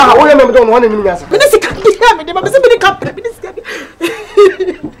 Wo ye me do no ni nya sase. Me se ka me de ma se me de ka me de se.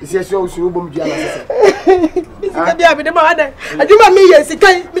 Isi so so bom dia na sase. Isi dia me de ma ada. Aduma mi ye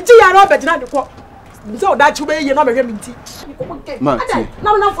sikai. Mi chi ya na obegina de ko. So that you be no me hwe minti. Ma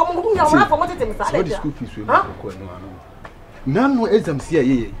na for mo nya na for mo tete mi sa de. School fees we ko no no exams here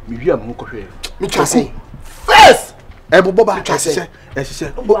ye me wi am ko hwe. Me twa say. First ebo ba twa say.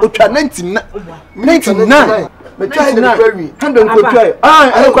 O twa 99. Me twa in the very. Hand on ko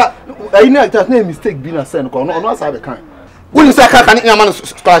twa. I know that na mistake bi na say no no asa be kan. Woni say ka kan nya man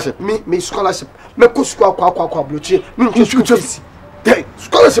scholarship. Me scholarship. Me ko school kwa bloche. Me school fees. Hey,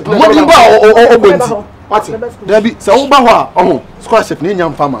 scholarship na money ba o bonti. What? Dabi, say wo ba ho a, oh, scholarship na nya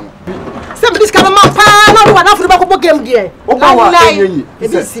mfa ma no. Say this kind of man pa na do na for ba ko game there. Wo ba ho a enyi. E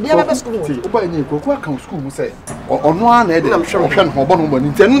bi si bia ba school. Wo ba enyi ko ko aka school mu say. Ono a na e de hwe no ho bo no bo ni.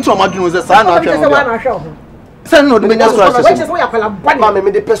 Ntenu ntu o madwunu say sa na hwe no. Say no de me nya scholarship. What is wo ya kwala bani. Ma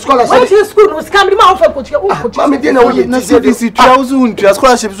me de scholarship. What is school no scam di ma o fa ko tia o ko tia. Ma me de na wo ye na CDC 2000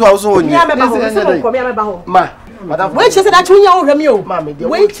 scholarship so awso woni. Me ba ho. Ma madam, wait, she said that you know him, you.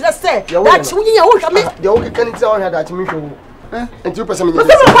 Wait, she said that you know him. The only can tell her that you show. And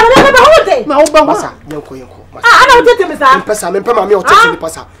 2%. Now, Bassa, Yanko. I don't take him, sir. Passa, and Pammy or taking the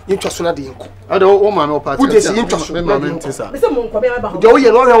passa. You trust on the Yanko. I don't woman or part. Who is the interest? The way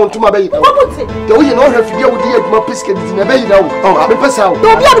you know to my baby. The way you know her figure with the more biscuit in a baby now. Oh, I'll be passing.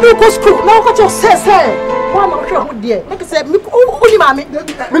 Don't be able to go school. Now, what you say? One of your dear. Like I said, only mammy.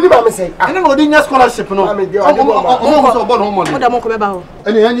 Minimum say, I don't know the scholarship. No, I'm a born woman. What am I coming about?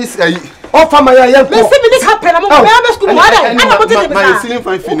 Any say, oh, for my young people. This happened. I'm going to school. I'm not going to my ceiling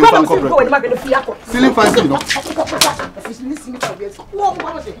fine fee. Ceiling fine fee.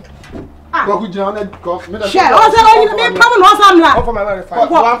 Go down and go. Share. Oh, so me come no famla. Oh, for my very fine.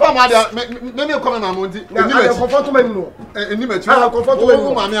 One for my me come na monti. Ni comfort to me no. Ni me tu. Ah, comfort to me.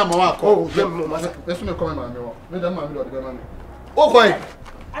 Oh, mama am wa. Oh, me come na me. Me dem mama do de be mama. Oh, koi.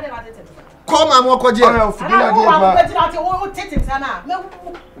 Come on, what you are?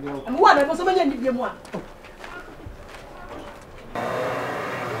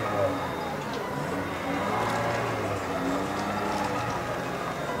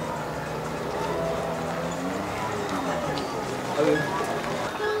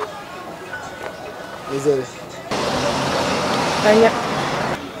 Is it?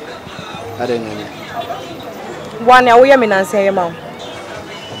 I don't know. One hour, I mean, I say, Mom.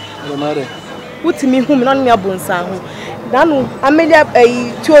 No matter. What me whom not me a bonsa. Danu, I made up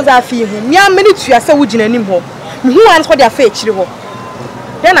a 2 hours fee. Me a minute to yourself with you anymore. Who wants what their fate?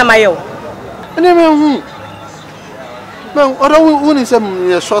 Then am I? And then, no, other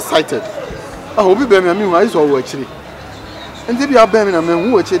is short sighted. I hope you bear me, I saw actually. And if you are bearing a man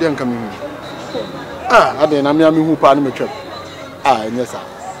who are children coming. I mean, I'm who pardon me trip. Yes, sir.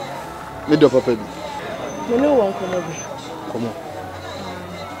 Middle of a baby. No one come over. Come on.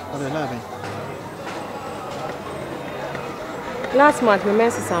 What are you last month, we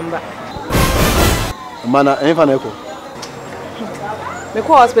met Samba. Mana, ain't fan echo. Me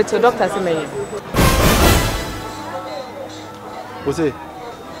call hospital, doctor say me. What's it?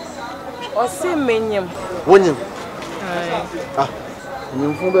 O say menyem. Wonyem. Ah.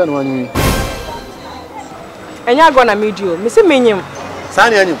 You phone be no anu. Enya go na medio. Me say menyem.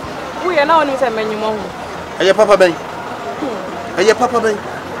 Sani anyem. Wo ye na wonu say menyem ho. Eye papa ben. Eye papa ben.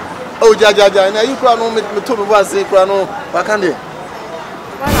 Oh ja na you kra no me to me bo say kra no wa kan de.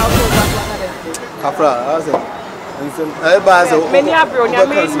 Wana o ba de. Kafra, I say. Nsem ba say. Meni abro nya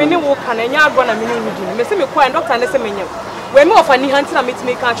me wo kan enya go na me ni hudi. Me say me kwa doctor na say menyem. We me offer ni hanti na me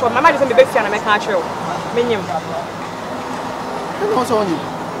can show. Mama dey say me be fia na me can show. Menyem. No so oni.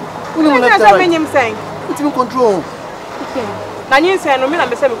 Uni mo na say menyem say. Uti me control. Na nyi say no me na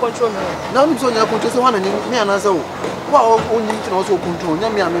me say me control me. Na uni so nya control say wana ni me anansa wo. Wa oni ti na so control nya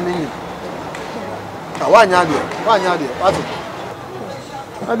me amenyi. Ah wa nya de. What?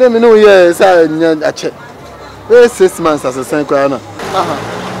 Ade me no ye say nya ache. We 6 months as a sen kwa na. Aha.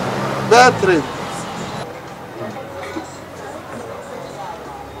 That 3.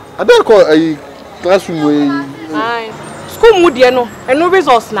 Ade ko ai classroom we. Ai. School mu de no. Eno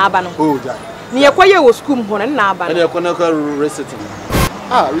results na aba no. Oh ja. Ni ekwaye wo school ho na aba no. Ade ko na ka resetting.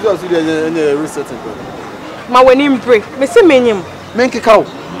 Ah, results dey resetting. Ma wani mpre. Me se menyem. Menkeka wo.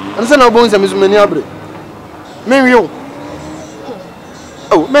 Anse na obon se me zumani abre. Menwe.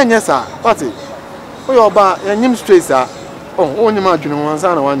 Oh, menye sa. What? Oh, your ba, nyim straight sa. Oh, onyim adwene ho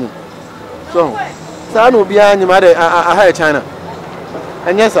ansa na wanyim. So, sa na obi anyim ade aha China.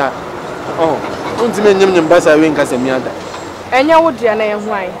 Enye sa. Oh, unti nyim basa we nkasa mi ada. Enya wo dia na ye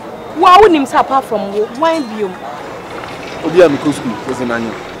hwan. Wa wonim sa apart from wo, hwan biom. Obi am ko school, we se na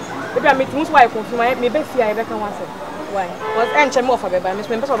anyim. Obi am meeting so why confirm me be fia e be kan wase. Why? Was enche me offer be ba me so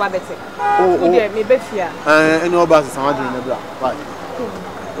me person ba bete. Oh, me be fia. Any oba se sama de na bra. Why?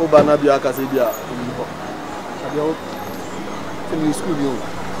 Oba na bia aka se bia. Abi o. Se mi school yo.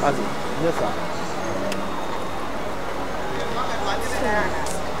 Azi. Yes sir.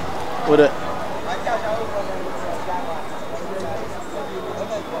 Ora.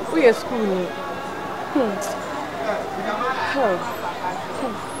 We are school ni.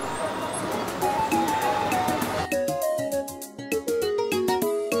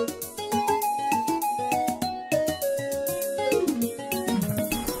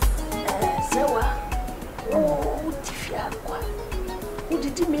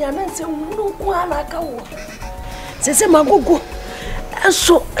 Sese magogo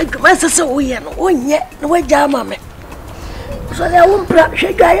eso adwuma sese wo ye no onye na wagya amame so le wo mpra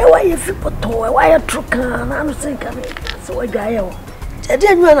hwedwaye wa ye fipoto wa ye truka na no se ka me se wagyaye wo ede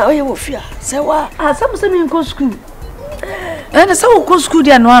anwa na wo ye wo fia se wa asam se mi nko school na se wo ko school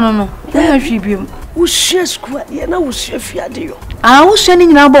dia no ano no na hwi biem wo hwe school ye na wo hwe fia de yo wo hwe ni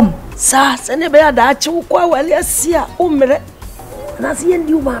nyina bom sa se ne be ya da ache wo kwa wale asia o mre na se ye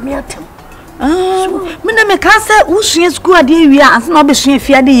ndi wo ma me atem me na me ka se usue school ade wi a anse na obesue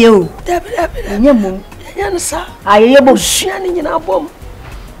fia de ye o dabi enye mum ya sa ayeye bom usue ni nyina bom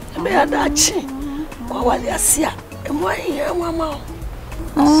be ya da ache kwa wale asia e mo ayi wa ma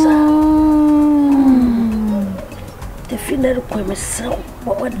sa te final ko me sro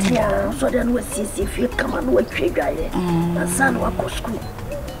bo wadia so de no asisi fie kama no atwedwaye na sa no akọ school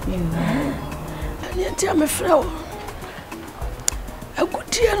ani tia me frɛ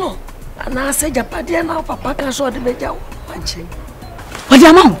akutie no ana se japade na papa ka so de beja wo mache wadi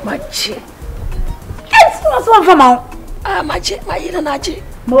ama mache so fama mache mayina na ache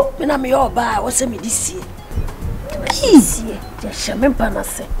mo me na me yo ba wo se me disie disie ya shame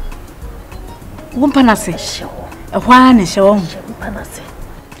panase wo panase hwa ne hwe wo panase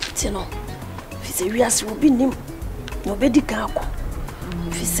tino se wiase obi nim no bedi ka akọ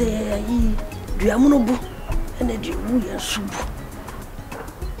fi se yi duamono bu ene di wu ya subu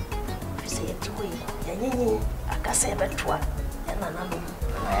fi se yetiwe ya nyenye akasa ebetwa ya nanano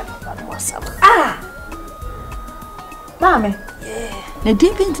na ya papa mo asaba mame na di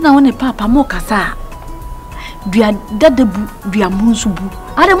binti na woni papa mo kasa dua dadabu dua munsubu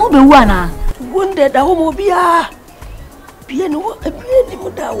ade mo be wu ana wonde da ho mo bia bia ni mo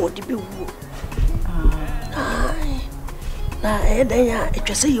da wo di be wu na eden ya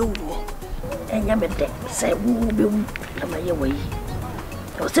etwese ye wu enya mede se wu be wu na ma ye wayi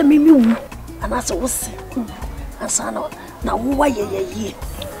o se mimi wu ana se wo se asana na wo wa ye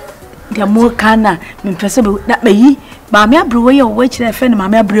dia mo kana me pese be na mayi maame abro ye wo kire fe na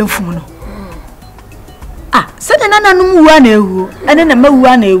maame abro mfum no se de nananum wu ana ewu ene na ma wu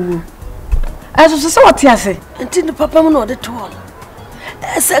ana ewu aso se wote ase enti ni papa mo no de to on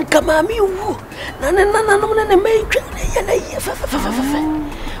ese kama mi wu na nananum na me twa na ye fa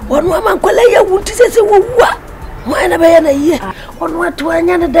wonu ama kwala ye wu ti se wo wu a mo ena be ye na ye wonu atu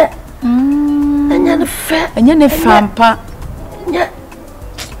anya ne de anya ne fa mpa nya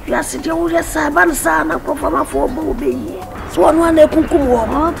ya se de wu ya sa ban sa na ko fama fo bo be ye so wonu ana kunkum wo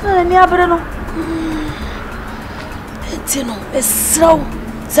o tra ni abre no Tino, esrau,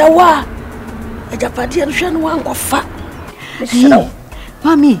 zawa. Ejapadi anhwe no ankofa. Esrau.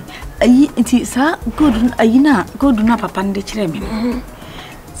 Mami, ayi nti sa godu ayina godu na papa nde kire me.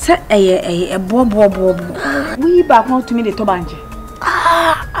 Se eye bo. Wi ba ko to me de to banje.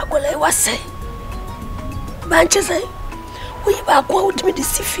 Agola wase. Banje sai. Wi ba ko to me de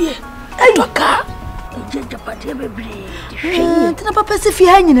sifie. Ayoka. Ejapadi bebre. Tina papa sifie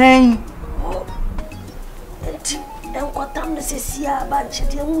ha nyina. Enko tam ne sesia ba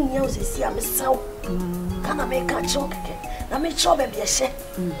chede hu nya sesia mesaw kana me ka chokeke na me chobe bi ehye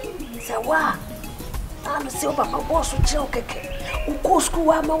se wa anu se o papa boss chokeke u ko school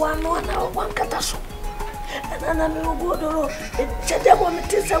wa ma wa no na wan kata so na me godoro chede mo me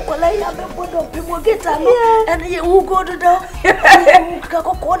tisa kola ya be bodo bi mo geta no ene ye hu gododo ka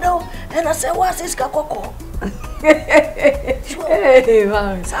kokodo ena se wa sis ka kokko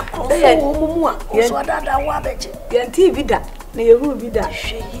mami sakro mumua so dada wa beje yanti bida na yehu bida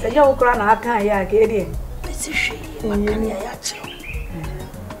senya ukura na aka ya ke ede bisi hwe makania ya chiro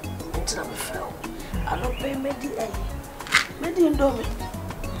ntina me feo alo pe medi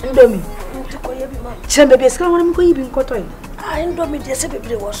indomi ntiko ye bi ma chembe bi skala wona mi ko yibi nkoto yi indomi de se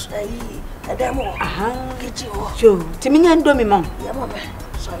bebre was edemo kiji ho jo timinya indomi mam ya mama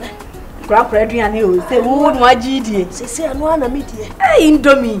so ne kura aduane o se wo no agidie se anu ana medie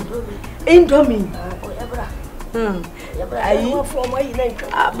indomie ebra ayi from ayi na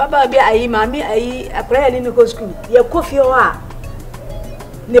ntwa baba bi ayi mami ayi akura ya ni ko school ye kofi o a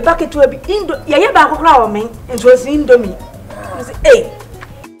ne bucket o bi ye ba akokora o men nso si indomie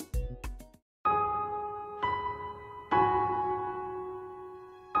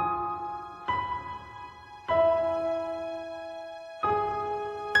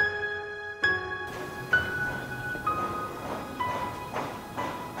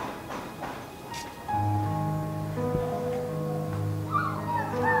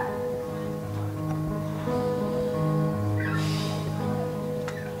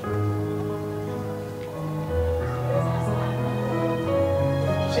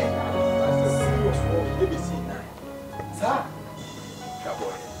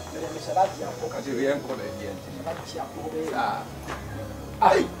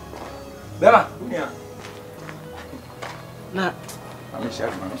Bema, na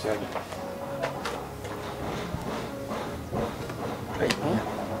ameshaka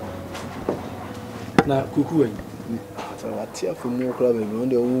na kuku wen atia for mu kra be no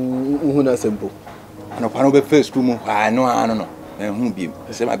de hu na sempo ana pa no be first school mu no hu bi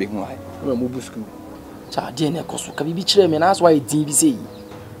se ma be hu ai na mu bu school cha de na koso ka bibi kire me na so ai din bi sei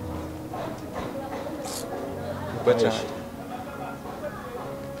bacha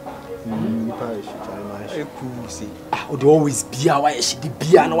oh, they always be a why she did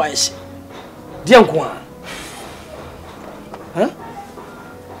be and why she. Dear Kwan. Huh?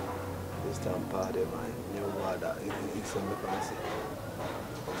 This time, part of my new water is on the fancy.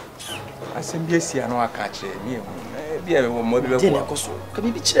 I send yes, I know I catch it. Be a mobile. Dinner, Cosso. Can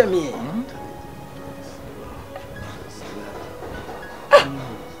you be cheer me?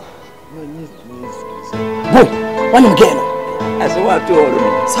 Go, one again. As a what to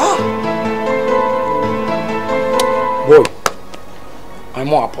order, sir. Boy, I'm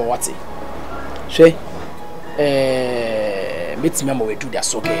more poverty. She, meet me we do that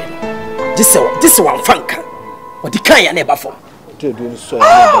so okay. This one funka. What the kind I never for. Do so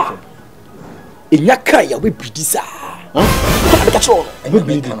Enyaka ya we bidisa. Huh? Ka cho. We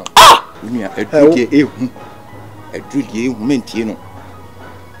bleeding. Ah! Me adrudie ehu. Adrudie ehu mentie no.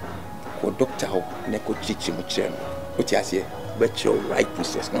 Ko doctor ho na ko chichi mu kire no. O ti ase but your right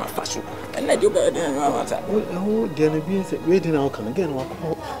process no afaso. And na do better than matter. Oh, there be say we dey now can again work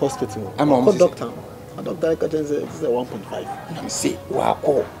hospital. I'm a doctor. A doctor can say this is 1.5. Na me say wa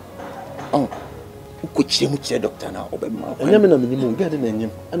call. Oh. Uko chire mu kire doctor na obema. Enya me na minimum be dey na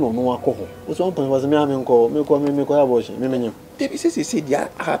enyim. E no no akọ ho. O so 1.5 was me ko ya bo shi me menyim. Debi say dia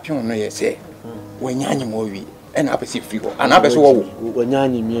happy on no ye say. Wanya anyim o wi. E na apese free ho. Ana apese wo. Wanya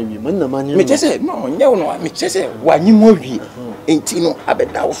anyim wi. Man na manyim. Me chese no nya wo no me chese wanyim o wi. Enti no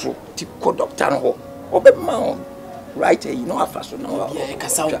abeda wo so ti ko doctor no ho. Obema right you know afaso no. Yeah,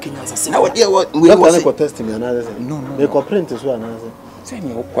 kasa wo kenya sase. Na wo dia we was test me another say. No. Me ko print so another. Say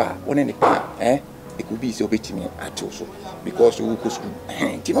me wo kwa woni ne kwa it could be so betimi at also because we go school.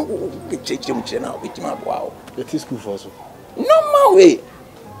 Ti no go check mu kire na betimi aboa. It is school for so. Normal way.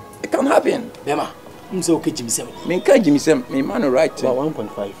 It can happen. Bema, say okay Jimisem. Me ka Jimisem, me man right.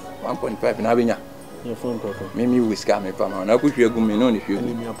 1.5. 1.5 na benya. Your phone problem. Me whisker me pa ma. Na ku hwe gu me no ne hwe.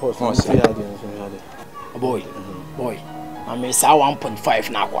 Me apost. Boy. I me say 1.5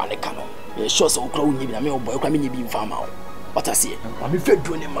 na kwa ne ka no. You sure so okra unyi bi na me boy okra me nyi bi mfa ma wo. What I say? I me fe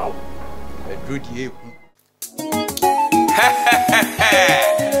dro ne ma wo.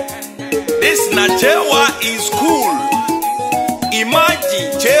 This na Jewa is cool.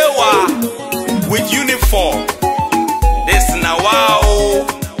 Imagine Jewa with uniform. This na wow.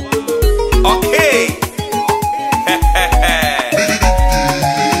 Okay.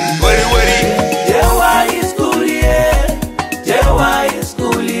 Jewa is cool, yeah. Jewa is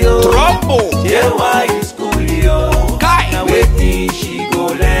cool, yo. Trouble. Jewa is cool, yo. Now waiting she go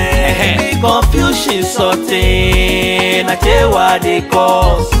learn. Confusion sorting. Na Jewa they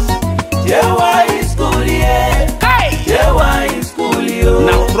cause. Jewa is cool, yeah. Jewa is cool, yo.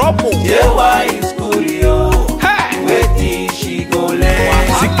 Now trouble. Jewa is cool, yo. Waiting she go learn.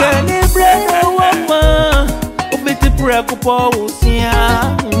 Sikane brother wama. Obeti prekupo usia.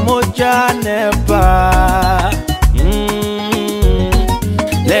 Moja nepa.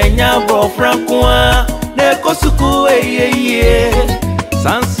 Lenya bro frankwa. Neko suku ye.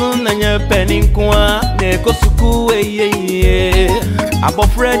 Samson na nye peninkwa. Neko suku ye. Abo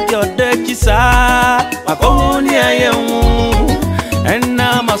Fred your dekisa. Makohuni ayemu.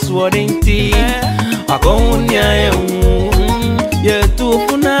 Ena maswadinti. Makohuni ayemu. Yetu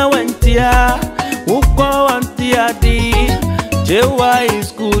funa wentia. Uko wantia di. Jewa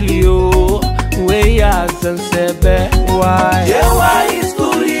is cool yo. We ya sensebe. Jewa is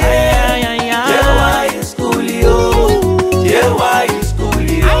cool yo. Jewa is cool yo. Jewa is cool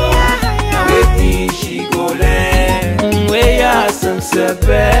yo. Waiting she go learn. We ya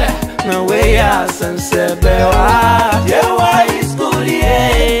sensebe. Na we ya sensebe. Jewa is cool yo.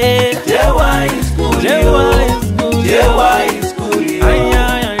 Jewa is cool yo. Jewa is cool yo.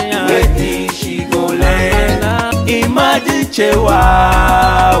 Waiting she go learn. Imagine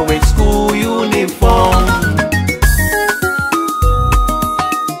Jewa with school uniform.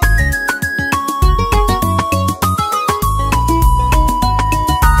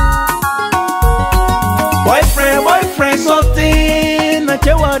 Boyfriend, something na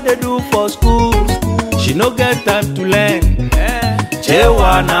Jewa they do for school. She no get time to learn.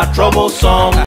 Jewa na troublesome.